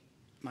taking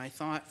my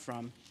thought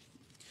from.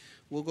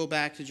 We'll go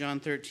back to John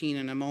 13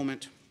 in a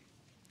moment.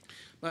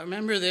 But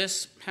remember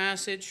this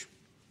passage,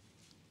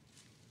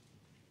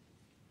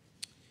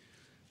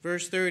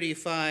 verse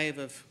 35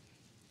 of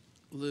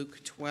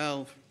Luke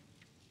 12.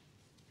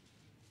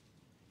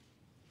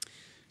 It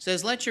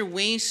says, "Let your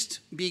waist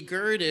be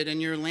girded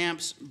and your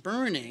lamps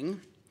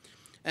burning,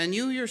 and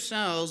you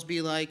yourselves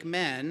be like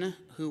men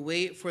who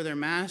wait for their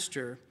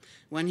master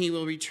when he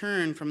will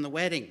return from the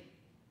wedding,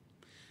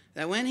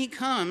 that when he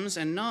comes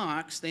and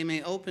knocks, they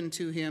may open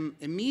to him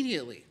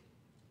immediately."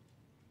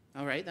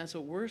 All right, that's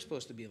what we're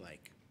supposed to be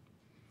like.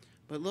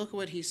 But look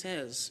what he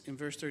says in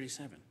verse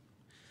 37.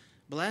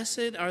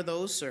 "Blessed are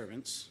those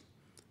servants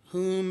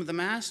whom the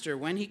master,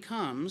 when he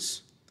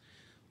comes,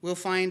 will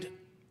find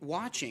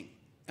watching.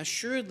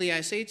 Assuredly,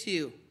 I say to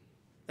you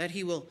that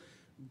he will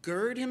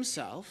gird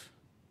himself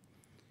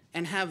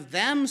and have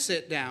them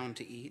sit down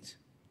to eat,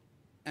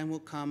 and will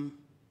come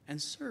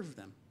and serve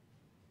them."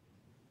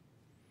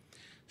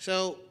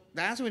 So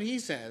that's what he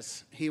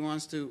says he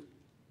wants to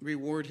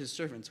reward his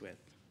servants with.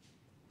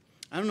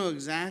 I don't know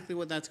exactly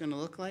what that's going to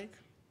look like,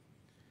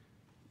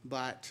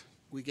 but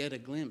we get a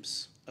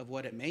glimpse of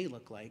what it may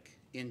look like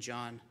in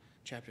John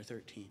chapter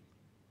 13.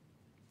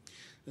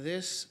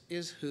 This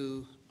is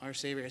who our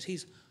Savior is.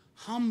 He's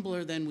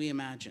humbler than we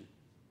imagine.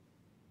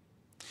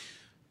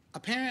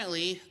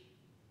 Apparently,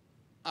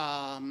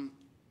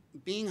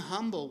 being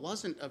humble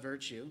wasn't a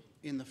virtue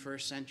in the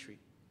first century.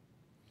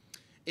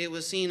 It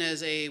was seen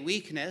as a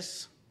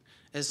weakness,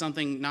 as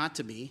something not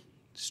to be.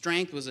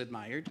 Strength was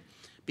admired.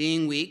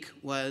 Being weak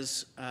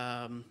was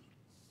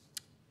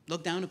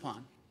looked down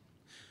upon.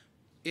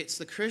 It's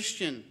the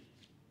Christian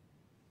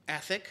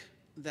ethic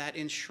that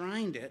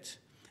enshrined it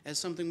as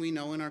something we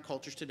know in our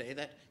cultures today,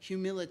 that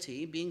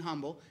humility, being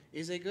humble,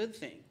 is a good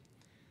thing.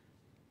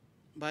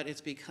 But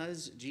it's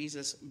because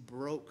Jesus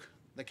broke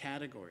the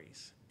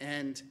categories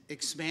and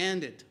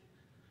expanded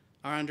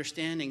our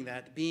understanding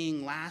that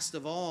being last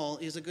of all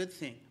is a good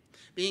thing.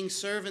 Being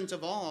servant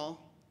of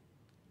all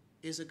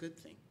is a good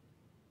thing.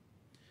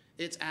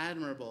 It's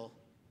admirable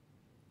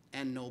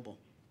and noble.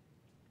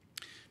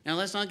 Now,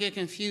 let's not get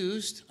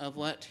confused of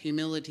what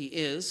humility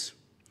is.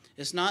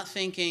 It's not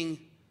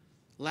thinking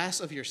less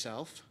of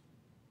yourself.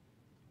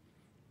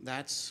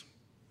 That's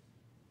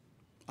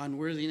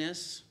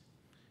unworthiness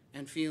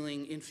and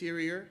feeling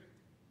inferior,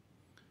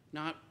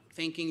 not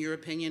thinking your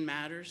opinion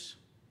matters.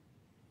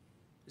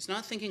 It's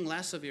not thinking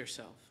less of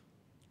yourself.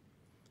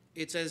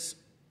 It's as,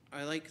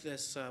 I like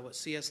this, what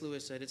C.S.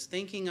 Lewis said, it's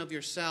thinking of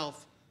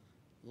yourself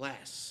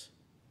less.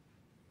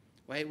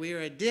 Right? We are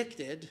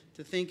addicted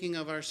to thinking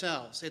of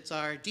ourselves. It's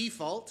our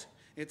default.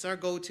 It's our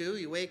go-to.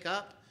 You wake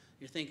up,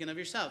 you're thinking of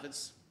yourself.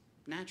 It's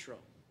natural.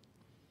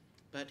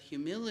 But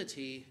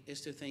humility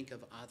is to think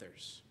of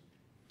others.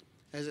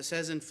 As it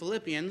says in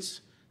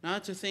Philippians,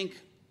 not to think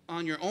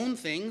on your own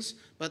things,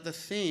 but the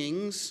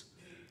things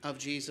of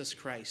Jesus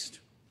Christ.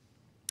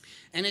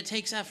 And it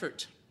takes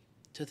effort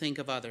to think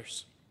of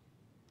others.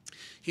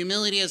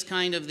 Humility is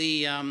kind of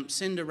the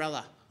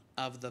Cinderella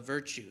of the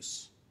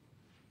virtues.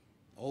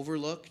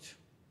 Overlooked,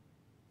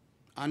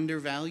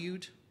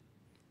 undervalued,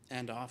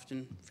 and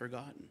often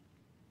forgotten.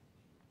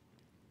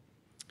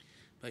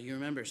 But you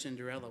remember,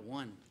 Cinderella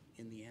won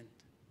in the end.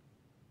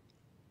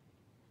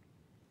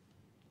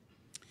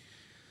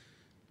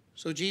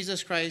 So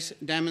Jesus Christ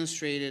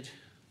demonstrated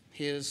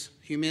his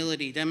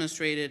humility,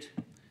 demonstrated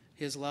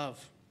his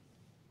love.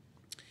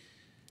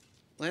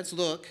 Let's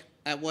look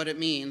at what it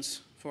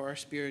means for our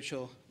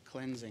spiritual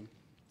cleansing.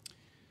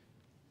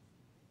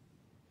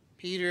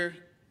 Peter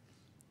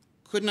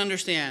couldn't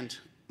understand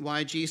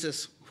why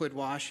Jesus would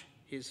wash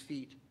his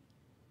feet.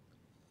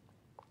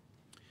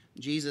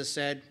 Jesus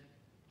said,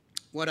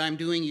 "What I'm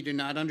doing you do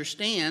not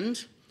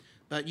understand,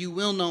 but you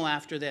will know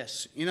after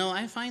this." You know,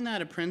 I find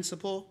that a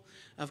principle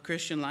of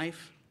Christian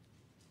life.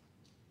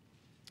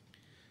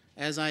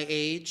 As I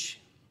age,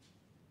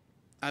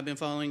 I've been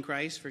following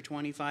Christ for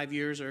 25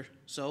 years or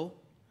so,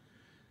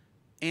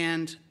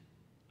 and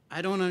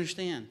I don't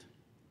understand.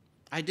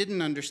 I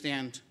didn't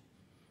understand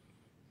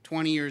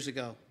 20 years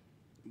ago,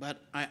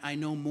 but I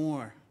know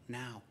more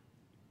now.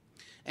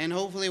 And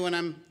hopefully when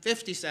I'm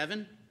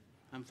 57,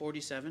 I'm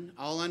 47,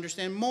 I'll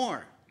understand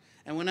more.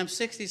 And when I'm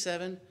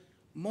 67,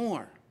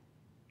 more.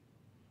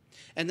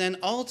 And then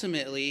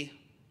ultimately,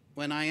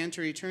 when I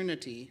enter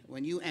eternity,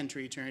 when you enter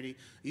eternity,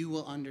 you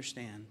will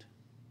understand.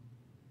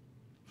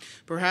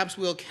 Perhaps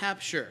we'll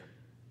capture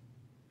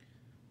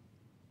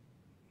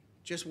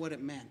just what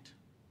it meant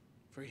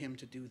for him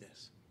to do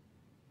this.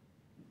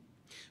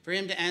 For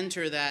him to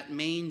enter that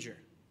manger,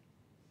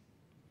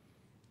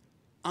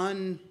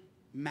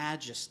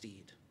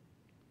 unmajestied,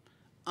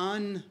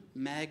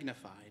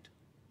 unmagnified.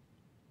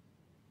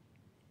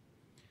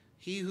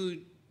 He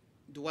who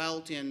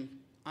dwelt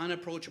in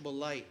unapproachable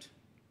light.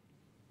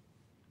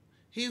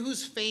 He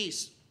whose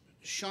face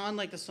shone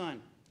like the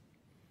sun,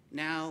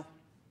 now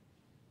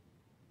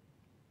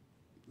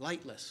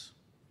lightless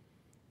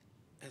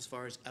as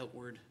far as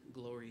outward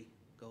glory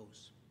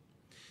goes.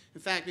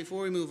 In fact,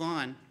 before we move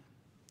on,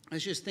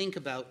 let's just think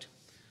about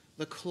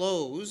the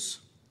clothes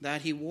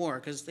that he wore,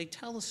 because they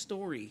tell a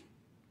story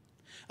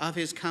of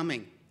his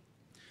coming.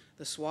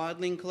 The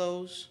swaddling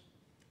clothes,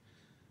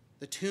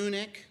 the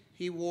tunic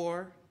he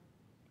wore,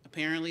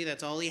 apparently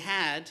that's all he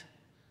had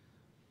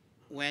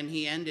when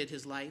he ended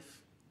his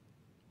life.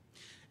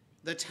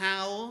 The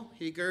towel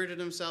he girded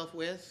himself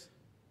with,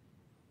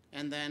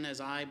 and then, as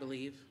I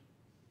believe,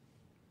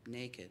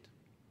 naked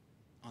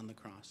on the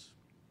cross.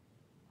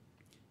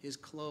 His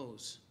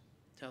clothes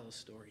tell a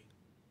story.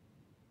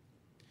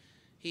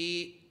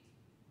 He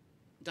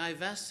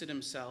divested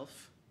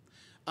himself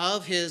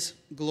of his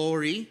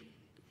glory,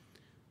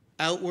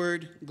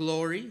 outward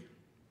glory.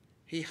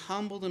 He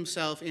humbled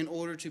himself in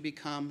order to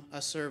become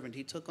a servant.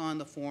 He took on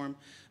the form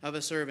of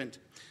a servant.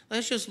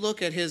 Let's just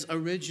look at his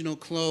original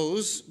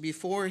clothes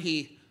before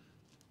he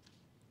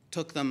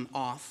took them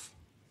off.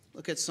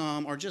 Look at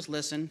just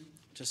listen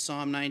to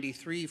Psalm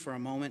 93 for a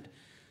moment.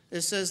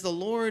 It says, "The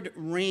Lord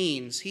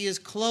reigns. He is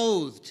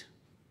clothed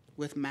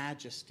with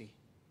majesty.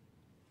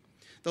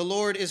 The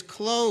Lord is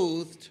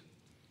clothed.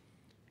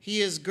 He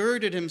has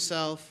girded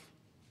himself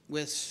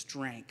with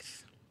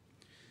strength."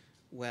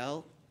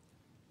 Well,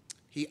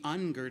 he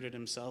ungirded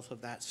himself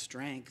of that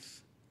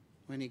strength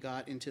when he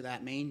got into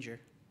that manger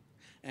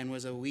and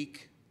was as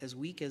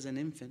weak as an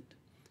infant,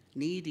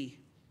 needy,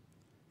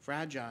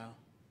 fragile,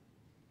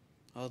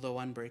 although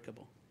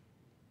unbreakable.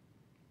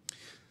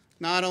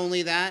 Not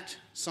only that,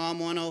 Psalm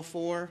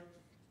 104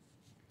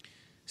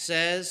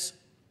 says,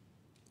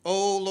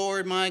 "O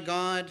Lord my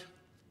God,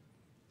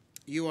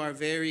 you are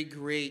very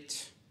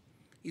great.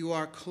 You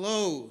are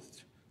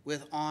clothed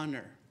with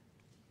honor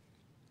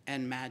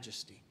and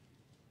majesty.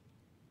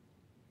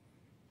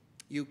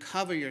 You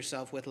cover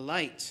yourself with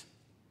light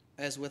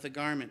as with a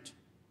garment."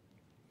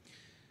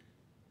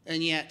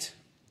 And yet,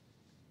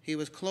 he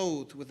was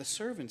clothed with a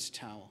servant's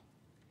towel.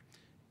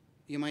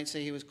 You might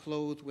say he was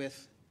clothed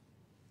with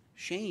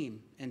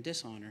shame and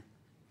dishonor.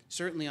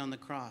 Certainly on the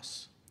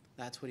cross,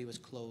 that's what he was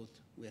clothed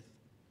with.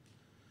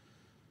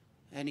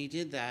 And he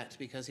did that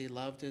because he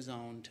loved his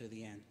own to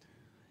the end.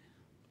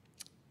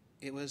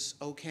 It was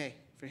okay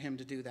for him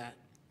to do that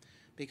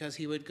because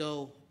he would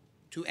go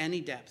to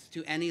any depth,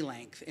 to any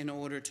length, in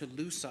order to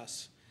loose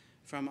us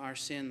from our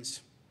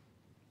sins.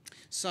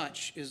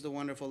 Such is the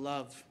wonderful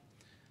love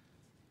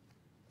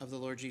of the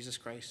Lord Jesus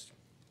Christ.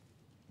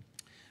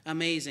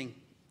 Amazing.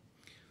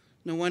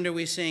 No wonder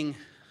we sing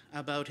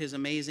about his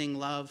amazing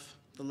love,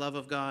 the love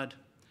of God,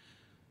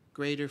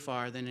 greater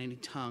far than any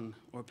tongue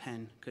or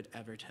pen could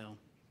ever tell.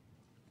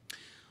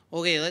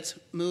 Okay, let's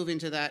move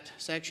into that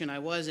section I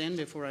was in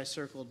before I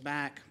circled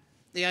back.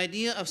 The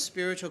idea of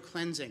spiritual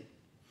cleansing.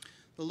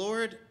 The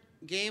Lord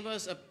gave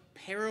us a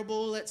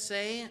parable, let's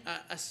say,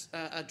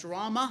 a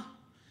drama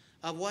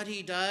of what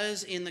he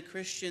does in the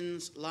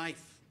Christian's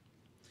life.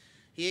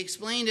 He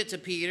explained it to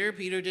Peter.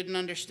 Peter didn't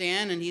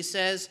understand, and he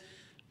says,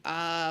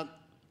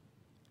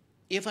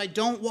 if I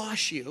don't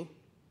wash you,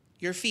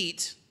 your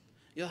feet,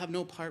 you'll have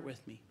no part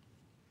with me.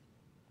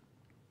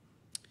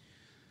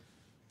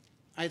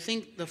 I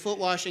think the foot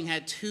washing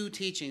had two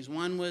teachings.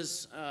 One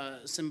was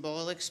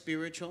symbolic,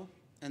 spiritual,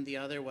 and the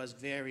other was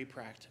very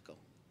practical,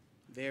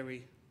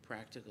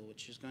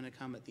 which is going to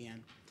come at the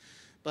end.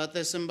 But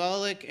the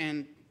symbolic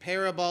and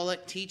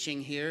parabolic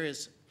teaching here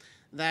is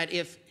that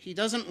if he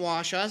doesn't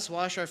wash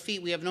our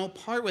feet, we have no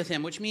part with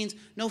him, which means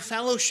no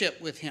fellowship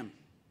with him,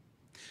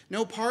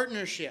 no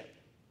partnership,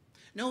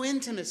 no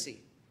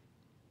intimacy.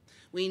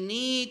 We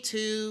need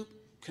to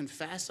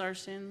confess our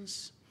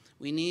sins.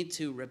 We need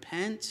to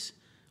repent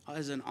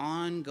as an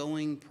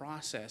ongoing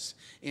process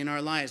in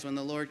our lives. When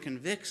the Lord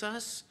convicts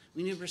us,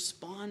 we need to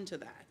respond to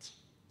that.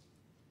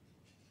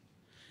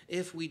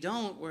 If we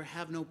don't, we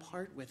have no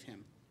part with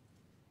him.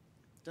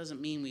 It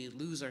doesn't mean we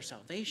lose our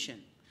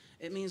salvation.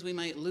 It means we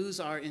might lose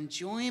our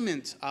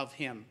enjoyment of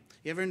him.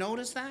 You ever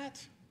notice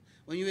that?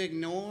 When you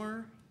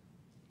ignore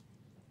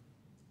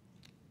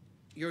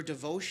your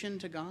devotion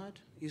to God,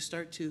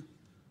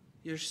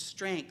 your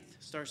strength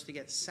starts to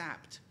get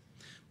sapped.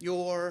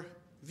 Your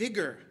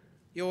vigor,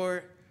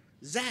 your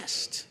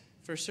zest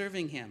for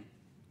serving him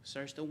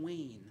starts to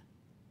wane.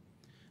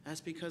 That's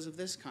because of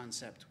this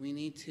concept. We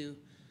need to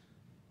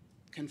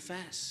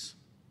confess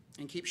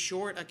and keep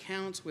short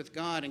accounts with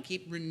God and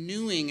keep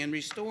renewing and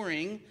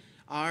restoring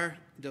our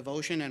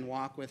devotion and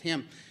walk with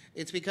him.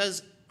 It's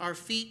because our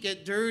feet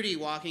get dirty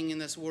walking in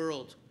this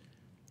world.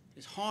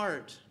 It's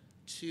hard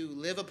to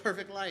live a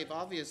perfect life,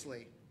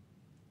 obviously.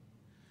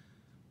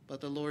 But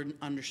the Lord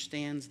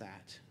understands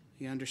that.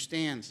 He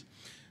understands.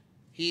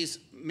 He's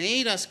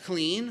made us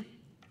clean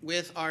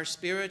with our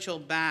spiritual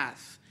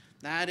bath.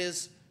 That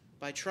is,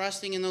 by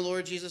trusting in the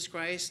Lord Jesus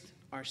Christ,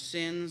 our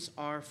sins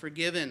are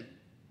forgiven.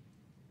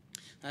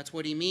 That's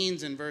what he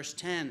means in verse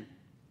 10.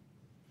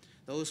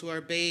 Those who are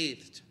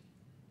bathed.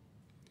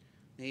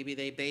 Maybe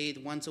they bathe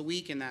once a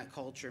week in that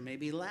culture,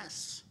 maybe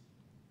less.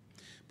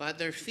 But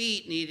their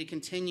feet needed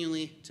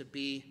continually to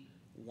be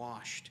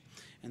washed.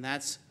 And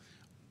that's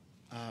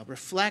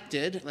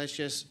reflected. Let's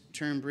just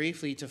turn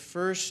briefly to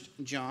 1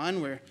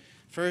 John, where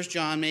 1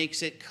 John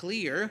makes it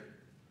clear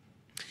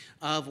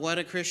of what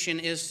a Christian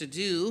is to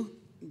do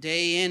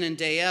day in and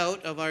day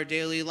out of our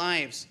daily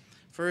lives.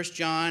 1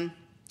 John,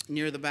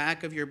 near the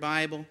back of your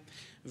Bible,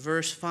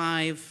 verse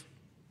 5.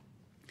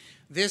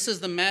 This is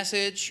the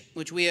message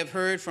which we have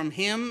heard from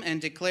him and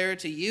declare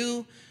to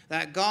you,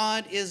 that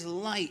God is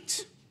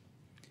light,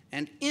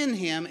 and in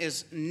him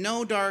is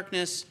no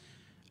darkness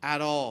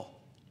at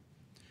all.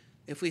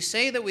 If we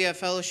say that we have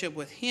fellowship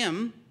with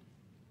him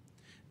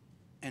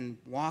and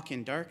walk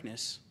in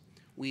darkness,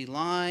 we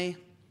lie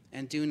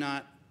and do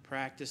not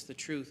practice the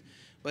truth.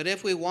 But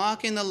if we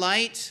walk in the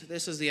light,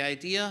 this is the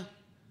idea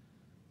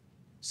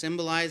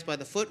symbolized by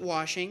the foot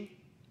washing.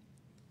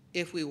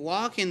 If we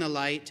walk in the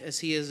light as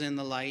he is in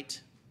the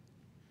light,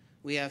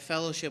 we have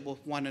fellowship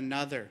with one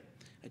another.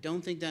 I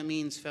don't think that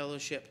means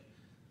fellowship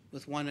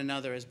with one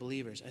another as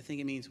believers. I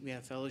think it means we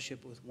have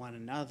fellowship with one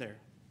another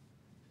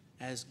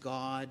as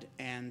God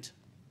and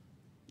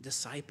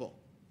disciple.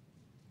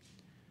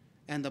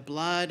 And the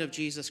blood of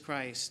Jesus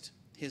Christ,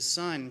 his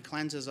Son,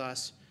 cleanses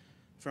us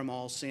from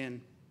all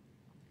sin.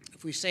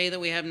 If we say that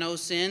we have no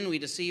sin, we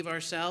deceive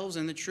ourselves,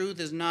 and the truth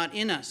is not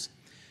in us.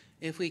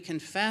 If we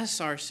confess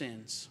our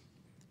sins,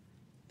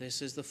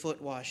 this is the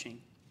foot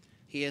washing.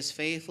 He is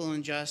faithful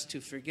and just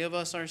to forgive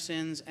us our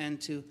sins and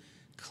to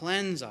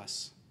cleanse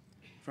us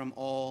from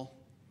all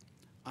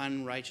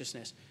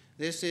unrighteousness.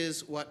 This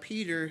is what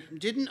Peter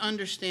didn't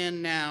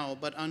understand now,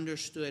 but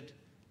understood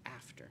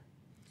after.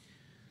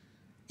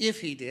 If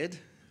he did,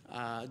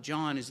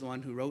 John is the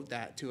one who wrote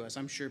that to us.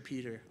 I'm sure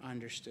Peter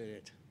understood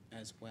it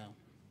as well.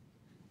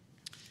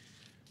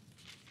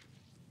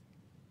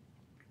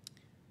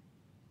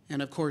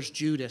 And of course,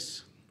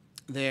 Judas,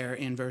 there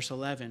in verse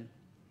 11,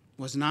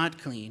 was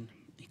not clean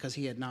because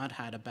he had not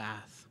had a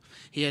bath.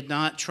 He had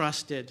not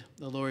trusted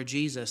the Lord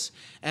Jesus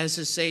as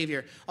his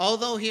Savior.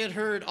 Although he had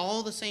heard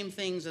all the same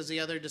things as the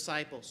other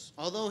disciples,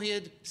 although he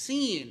had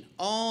seen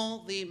all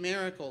the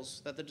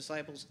miracles that the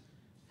disciples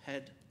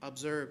had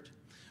observed,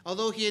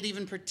 although he had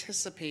even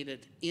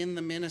participated in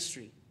the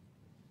ministry,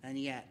 and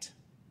yet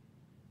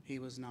he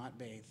was not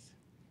bathed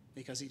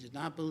because he did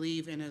not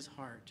believe in his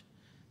heart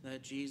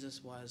that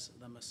Jesus was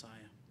the Messiah.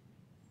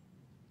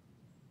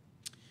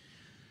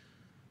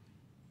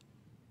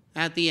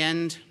 At the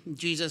end,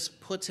 Jesus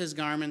puts his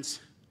garments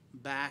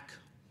back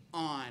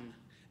on,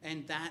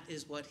 and that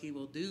is what he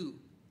will do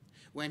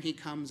when he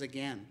comes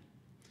again.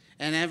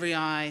 And every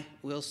eye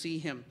will see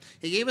him.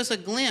 He gave us a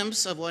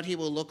glimpse of what he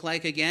will look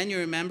like again. You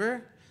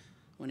remember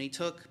when he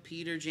took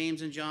Peter,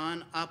 James, and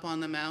John up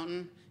on the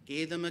mountain,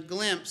 gave them a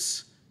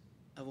glimpse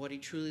of what he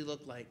truly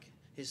looked like.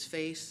 His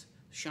face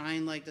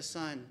shined like the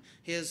sun.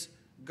 His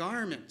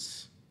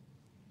garments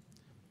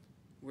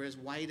were as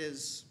white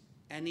as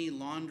any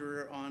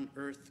launderer on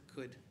earth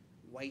could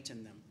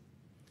whiten them.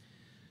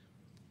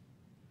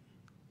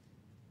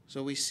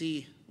 So we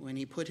see when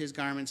he put his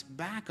garments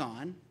back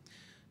on,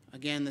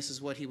 again, this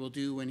is what he will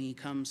do when he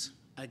comes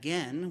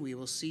again. We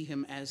will see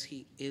him as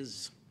he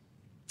is.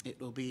 It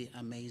will be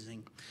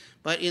amazing.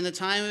 But in the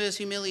time of his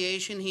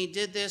humiliation, he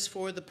did this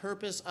for the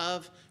purpose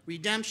of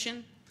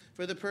redemption,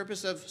 for the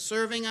purpose of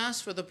serving us,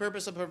 for the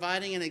purpose of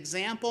providing an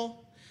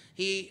example.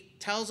 He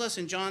tells us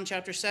in John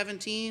chapter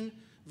 17,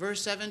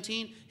 verse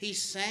 17, he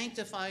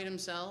sanctified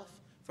himself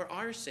for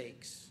our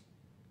sakes,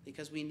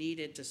 because we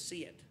needed to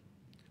see it.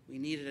 We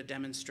needed a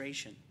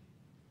demonstration.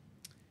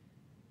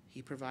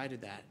 He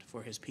provided that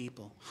for his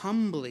people,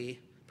 humbly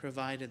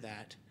provided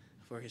that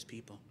for his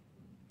people.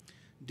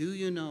 Do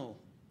you know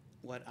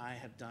what I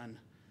have done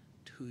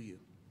to you?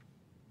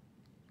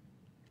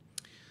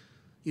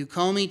 You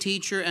call me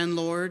teacher and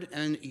Lord,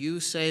 and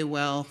you say,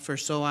 well, for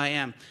so I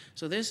am.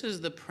 So this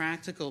is the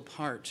practical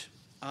part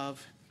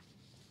of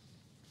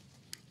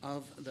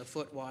the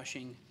foot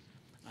washing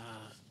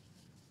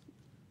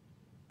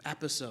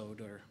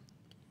episode, or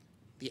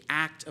the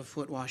act of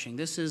foot washing.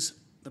 This is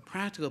the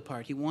practical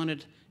part. He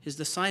wanted his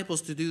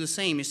disciples to do the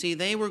same. You see,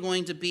 they were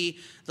going to be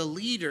the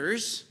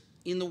leaders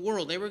in the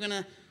world. They were going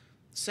to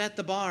set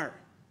the bar.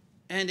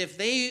 And if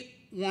they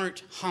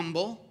weren't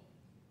humble,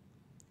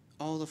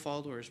 all the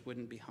followers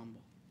wouldn't be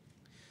humble.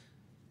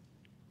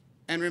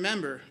 And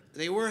remember,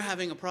 they were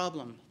having a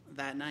problem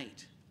that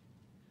night.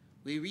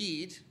 We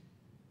read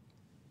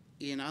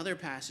in other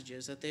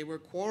passages that they were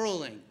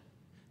quarreling.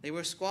 They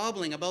were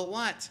squabbling about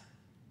what?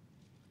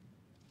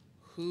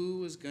 Who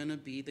was going to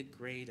be the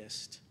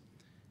greatest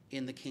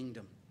in the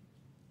kingdom?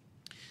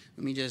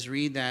 Let me just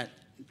read that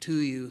to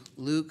you.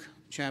 Luke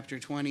chapter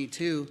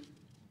 22,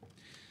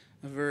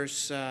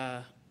 verse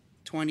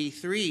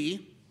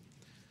 23.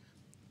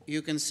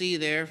 You can see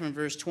there from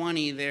verse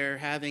 20, they're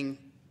having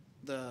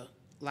the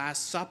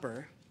Last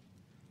Supper,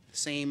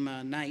 same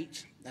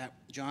night that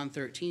John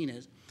 13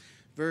 is.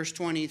 Verse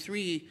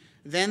 23,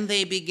 then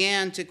they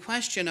began to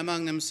question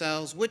among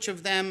themselves which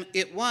of them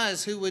it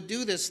was who would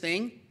do this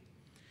thing.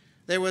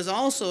 There was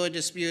also a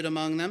dispute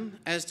among them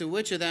as to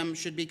which of them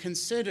should be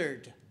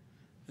considered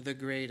the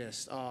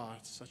greatest. Oh,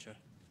 it's such a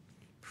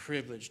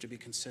privilege to be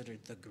considered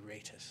the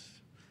greatest,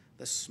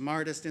 the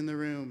smartest in the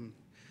room,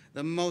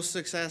 the most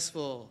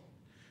successful,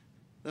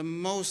 the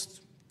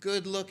most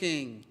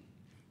good-looking,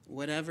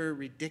 whatever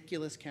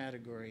ridiculous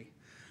category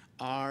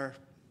our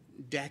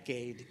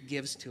decade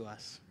gives to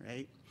us,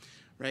 right?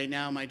 Right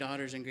now, my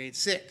daughter's in grade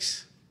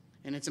 6,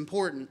 and it's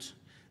important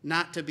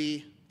not to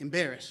be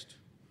embarrassed.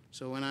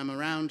 So when I'm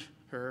around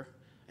her,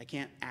 I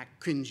can't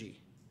act cringy,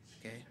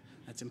 okay?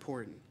 That's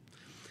important,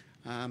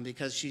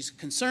 because she's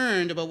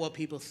concerned about what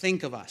people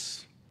think of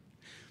us.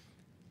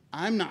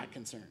 I'm not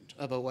concerned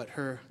about what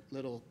her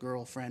little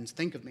girl friends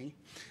think of me,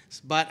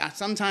 but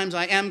sometimes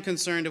I am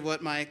concerned of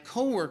what my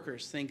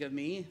coworkers think of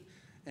me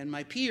and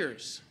my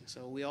peers.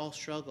 So we all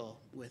struggle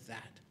with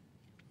that.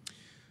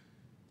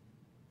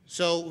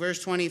 So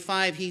verse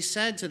 25, he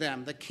said to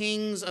them, the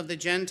kings of the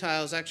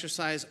Gentiles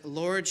exercise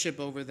lordship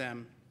over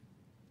them,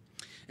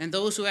 and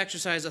those who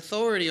exercise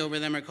authority over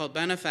them are called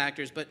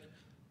benefactors, but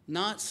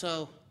not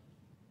so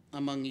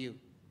among you.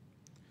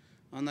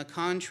 On the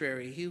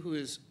contrary, he who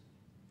is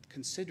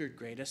considered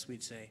greatest,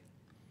 we'd say,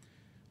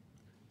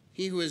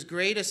 he who is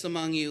greatest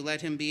among you,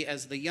 let him be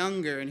as the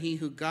younger, and he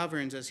who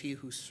governs as he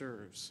who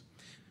serves.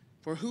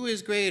 For who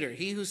is greater,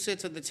 he who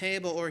sits at the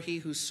table or he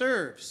who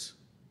serves?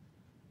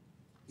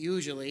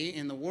 Usually,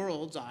 in the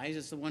world's eyes,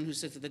 it's the one who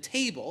sits at the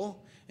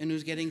table and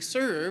who's getting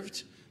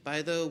served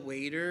by the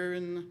waiter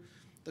and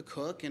the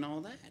cook and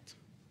all that.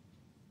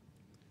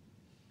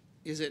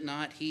 Is it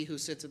not he who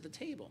sits at the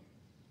table?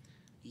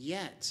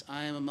 Yet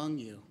I am among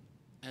you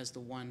as the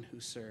one who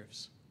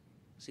serves.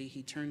 See,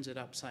 he turns it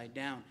upside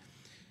down.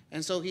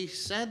 And so he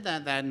said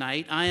that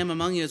night, I am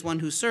among you as one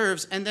who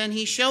serves, and then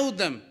he showed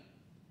them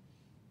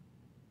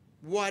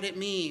what it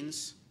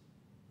means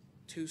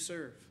to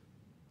serve.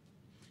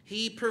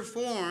 He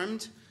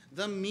performed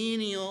the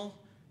menial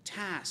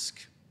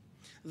task,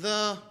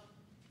 the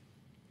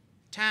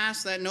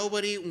task that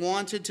nobody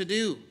wanted to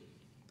do,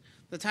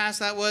 the task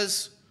that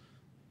was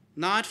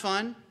not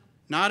fun,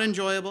 not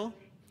enjoyable,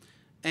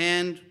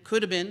 and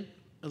could have been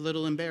a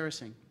little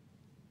embarrassing.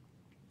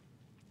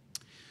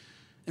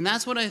 And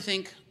that's what I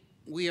think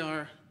we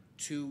are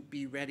to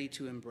be ready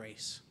to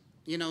embrace.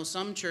 You know,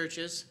 some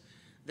churches,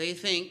 they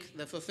think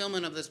the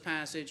fulfillment of this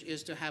passage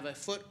is to have a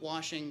foot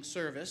washing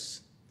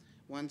service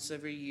once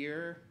every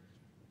year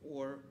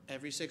or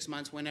every 6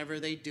 months, whenever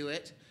they do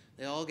it.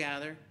 They all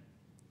gather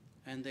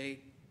and they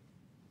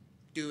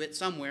do it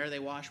somewhere. They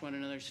wash one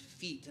another's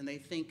feet, and they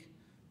think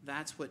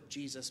that's what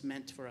Jesus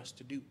meant for us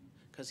to do,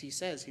 because he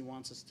says he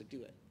wants us to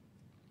do it.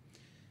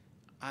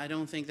 I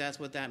don't think that's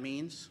what that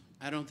means.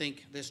 I don't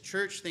think this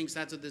church thinks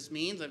that's what this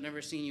means. I've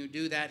never seen you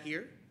do that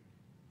here.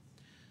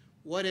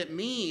 What it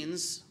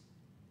means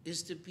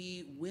is to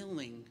be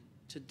willing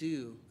to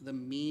do the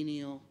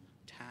menial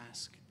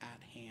task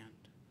at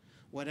hand,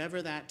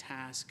 whatever that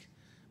task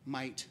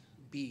might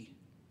be.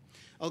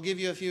 I'll give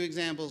you a few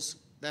examples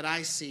that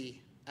I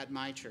see at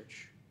my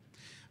church.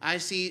 I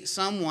see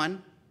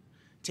someone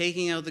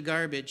taking out the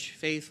garbage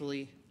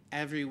faithfully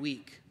every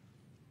week.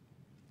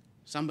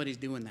 Somebody's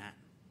doing that.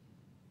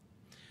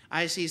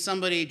 I see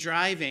somebody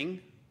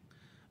driving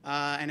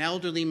an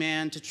elderly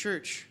man to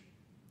church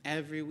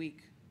every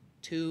week,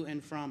 to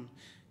and from,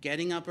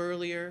 getting up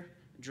earlier,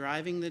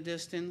 driving the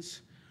distance,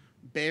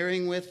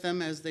 bearing with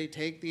them as they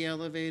take the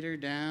elevator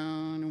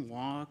down and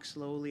walk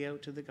slowly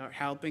out to the car,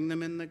 helping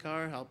them in the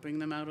car, helping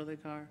them out of the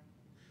car.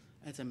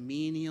 It's a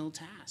menial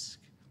task.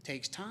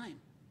 Takes time,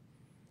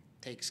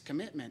 takes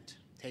commitment,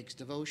 takes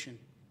devotion.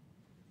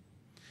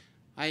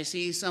 I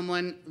see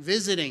someone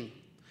visiting,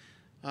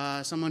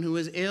 someone who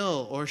is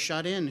ill or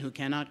shut in, who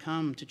cannot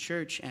come to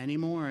church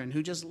anymore and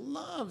who just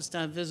loves to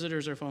have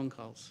visitors or phone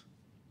calls.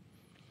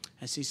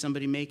 I see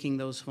somebody making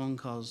those phone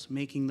calls,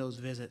 making those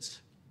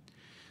visits.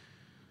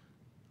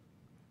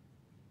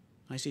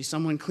 I see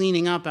someone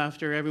cleaning up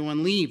after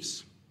everyone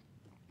leaves,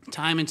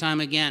 time and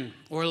time again,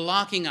 or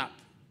locking up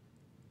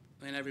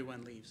when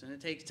everyone leaves. And it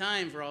takes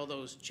time for all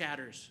those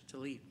chatters to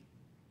leave.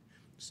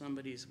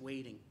 Somebody's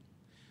waiting.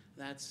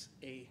 That's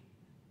a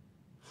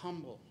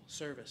humble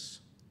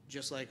service,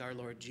 just like our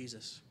Lord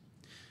Jesus.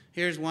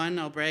 Here's one.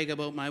 I'll brag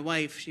about my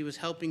wife. She was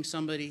helping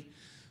somebody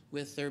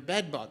with their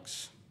bed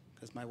bugs,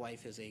 because my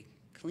wife is a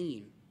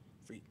clean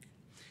freak.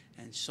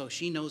 And so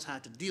she knows how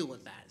to deal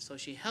with that. So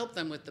she helped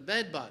them with the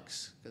bed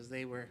bugs, because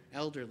they were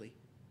elderly.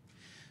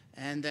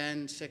 And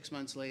then 6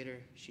 months later,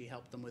 she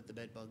helped them with the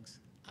bed bugs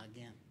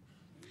again.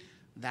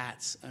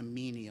 That's a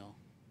menial,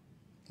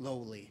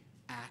 lowly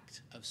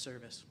act of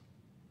service.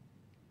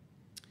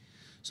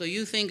 So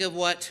you think of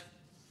what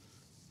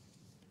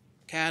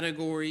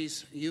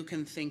categories you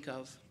can think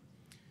of.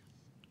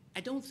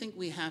 I don't think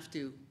we have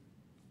to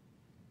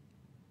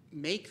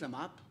make them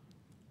up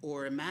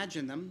or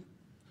imagine them.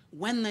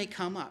 When they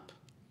come up,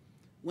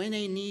 when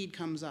a need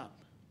comes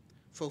up,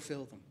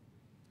 fulfill them.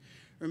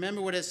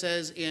 Remember what it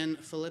says in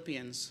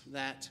Philippians,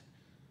 that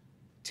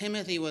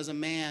Timothy was a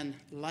man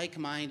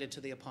like-minded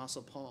to the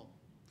Apostle Paul,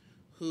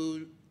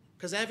 who,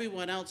 because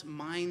everyone else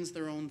minds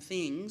their own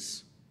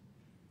things,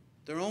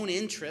 their own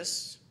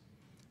interests,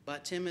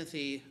 but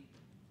Timothy,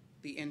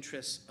 the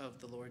interests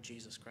of the Lord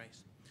Jesus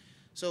Christ.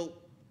 So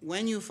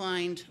when you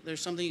find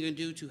there's something you can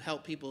do to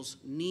help people's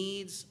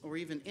needs or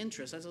even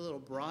interests, that's a little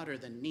broader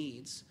than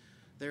needs,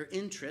 their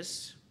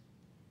interests,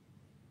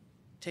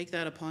 take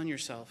that upon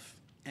yourself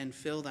and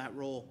fill that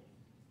role.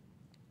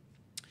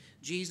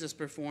 Jesus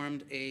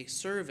performed a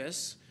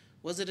service.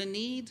 Was it a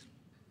need?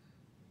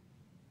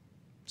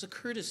 It's a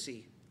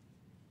courtesy.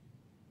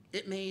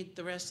 It made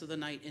the rest of the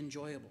night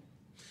enjoyable.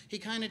 He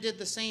kind of did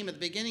the same at the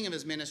beginning of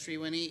his ministry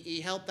when he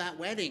helped that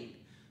wedding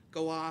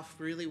go off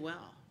really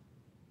well.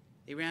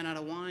 They ran out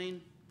of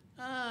wine.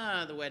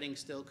 The wedding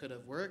still could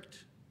have worked,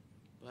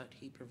 but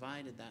he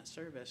provided that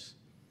service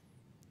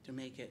to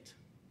make it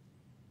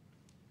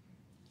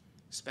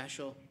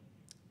special.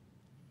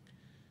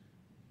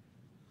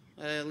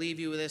 I'll leave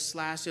you with this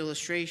last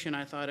illustration.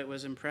 I thought it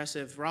was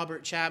impressive.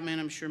 Robert Chapman,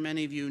 I'm sure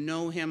many of you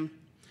know him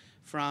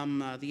from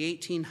the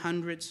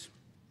 1800s.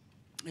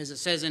 As it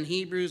says in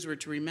Hebrews, we're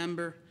to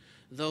remember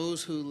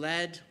those who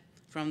led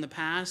from the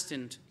past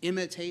and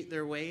imitate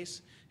their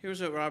ways.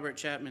 Here's what Robert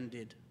Chapman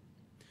did.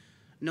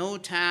 No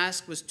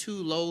task was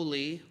too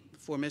lowly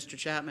for Mr.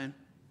 Chapman.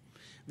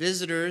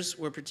 Visitors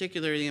were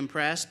particularly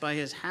impressed by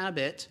his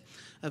habit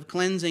of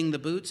cleansing the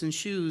boots and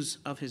shoes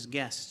of his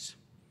guests.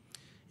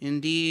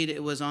 Indeed,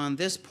 it was on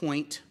this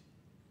point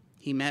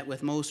he met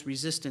with most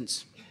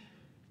resistance.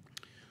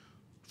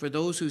 For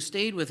those who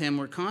stayed with him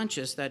were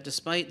conscious that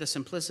despite the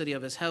simplicity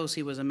of his house,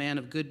 he was a man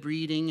of good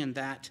breeding, and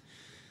that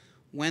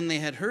when they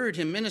had heard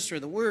him minister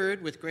the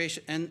word with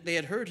gracious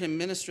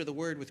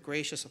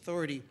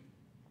authority,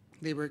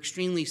 they were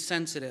extremely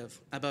sensitive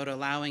about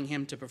allowing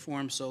him to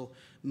perform so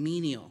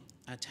menial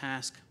a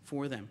task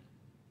for them.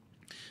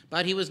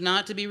 But he was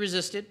not to be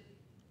resisted.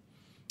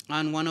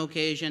 On one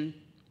occasion,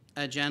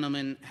 a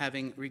gentleman,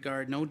 having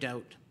regard, no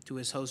doubt, to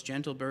his host's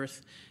gentle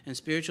birth and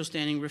spiritual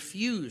standing,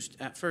 refused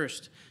at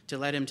first to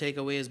let him take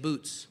away his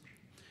boots.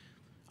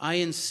 "I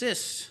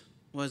insist,"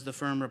 was the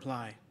firm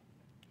reply.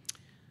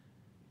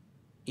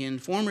 In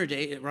former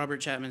days, Robert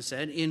Chapman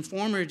said, in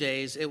former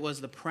days it was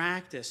the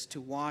practice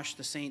to wash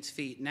the saints'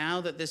 feet.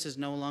 Now that this is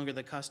no longer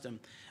the custom,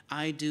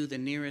 I do the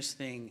nearest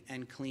thing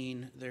and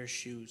clean their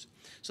shoes.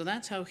 So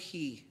that's how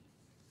he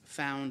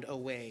found a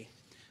way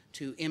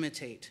to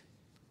imitate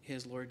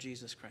his Lord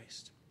Jesus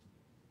Christ.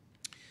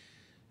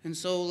 And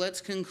so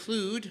let's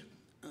conclude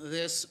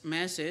this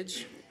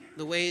message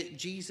the way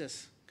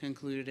Jesus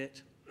concluded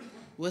it,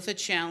 with a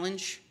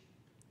challenge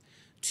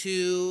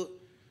to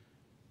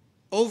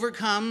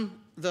overcome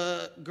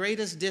the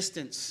greatest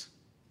distance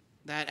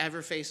that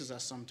ever faces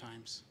us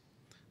sometimes,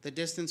 the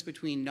distance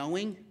between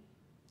knowing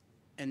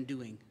and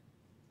doing,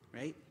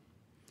 right?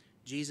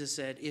 Jesus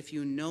said, if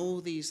you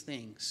know these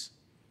things,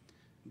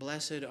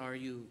 blessed are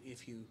you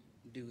if you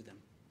do them.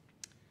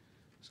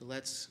 So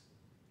let's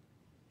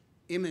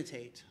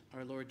imitate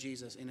our Lord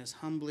Jesus in his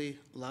humbly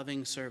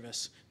loving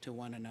service to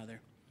one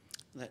another.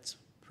 Let's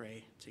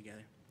pray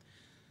together.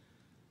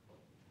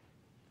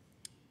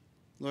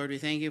 Lord, we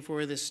thank you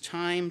for this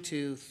time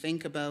to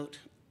think about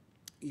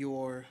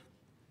your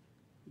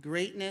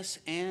greatness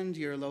and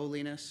your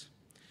lowliness,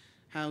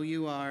 how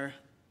you are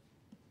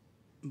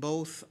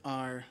both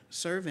our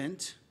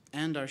servant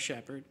and our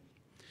shepherd.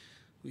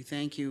 We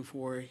thank you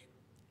for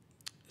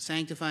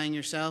sanctifying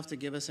yourself to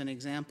give us an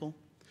example.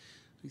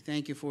 We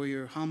thank you for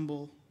your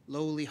humble,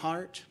 lowly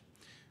heart,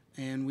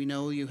 and we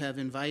know you have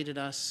invited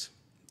us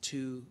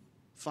to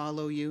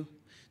follow you,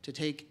 to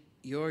take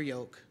your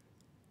yoke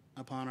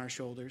upon our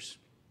shoulders.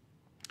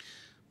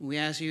 We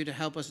ask you to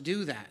help us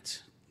do that,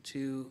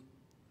 to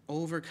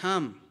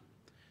overcome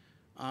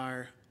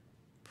our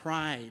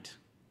pride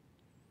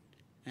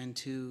and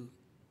to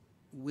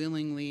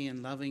willingly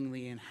and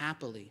lovingly and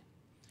happily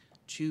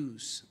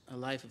choose a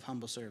life of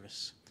humble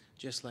service,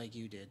 just like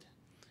you did.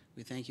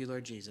 We thank you,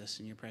 Lord Jesus,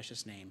 in your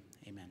precious name.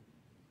 Amen.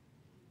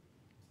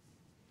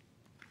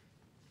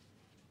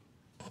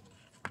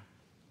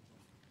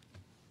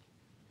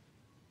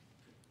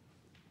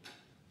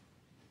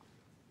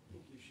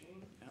 Thank you,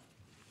 Shane. Yep.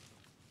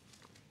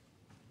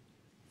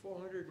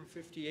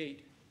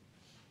 458.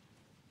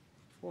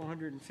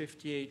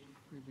 458.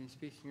 We've been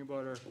speaking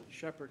about our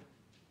shepherd.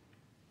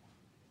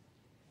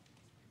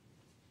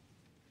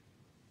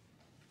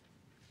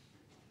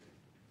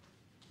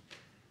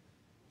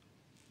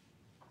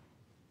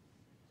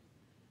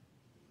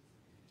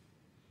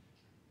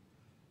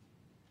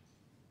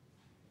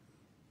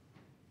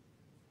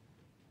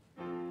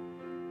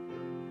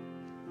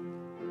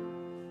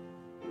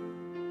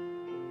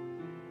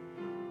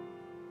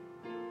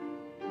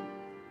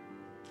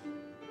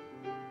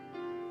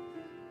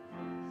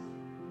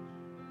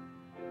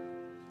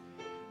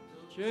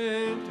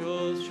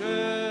 Gentle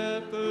shepherd.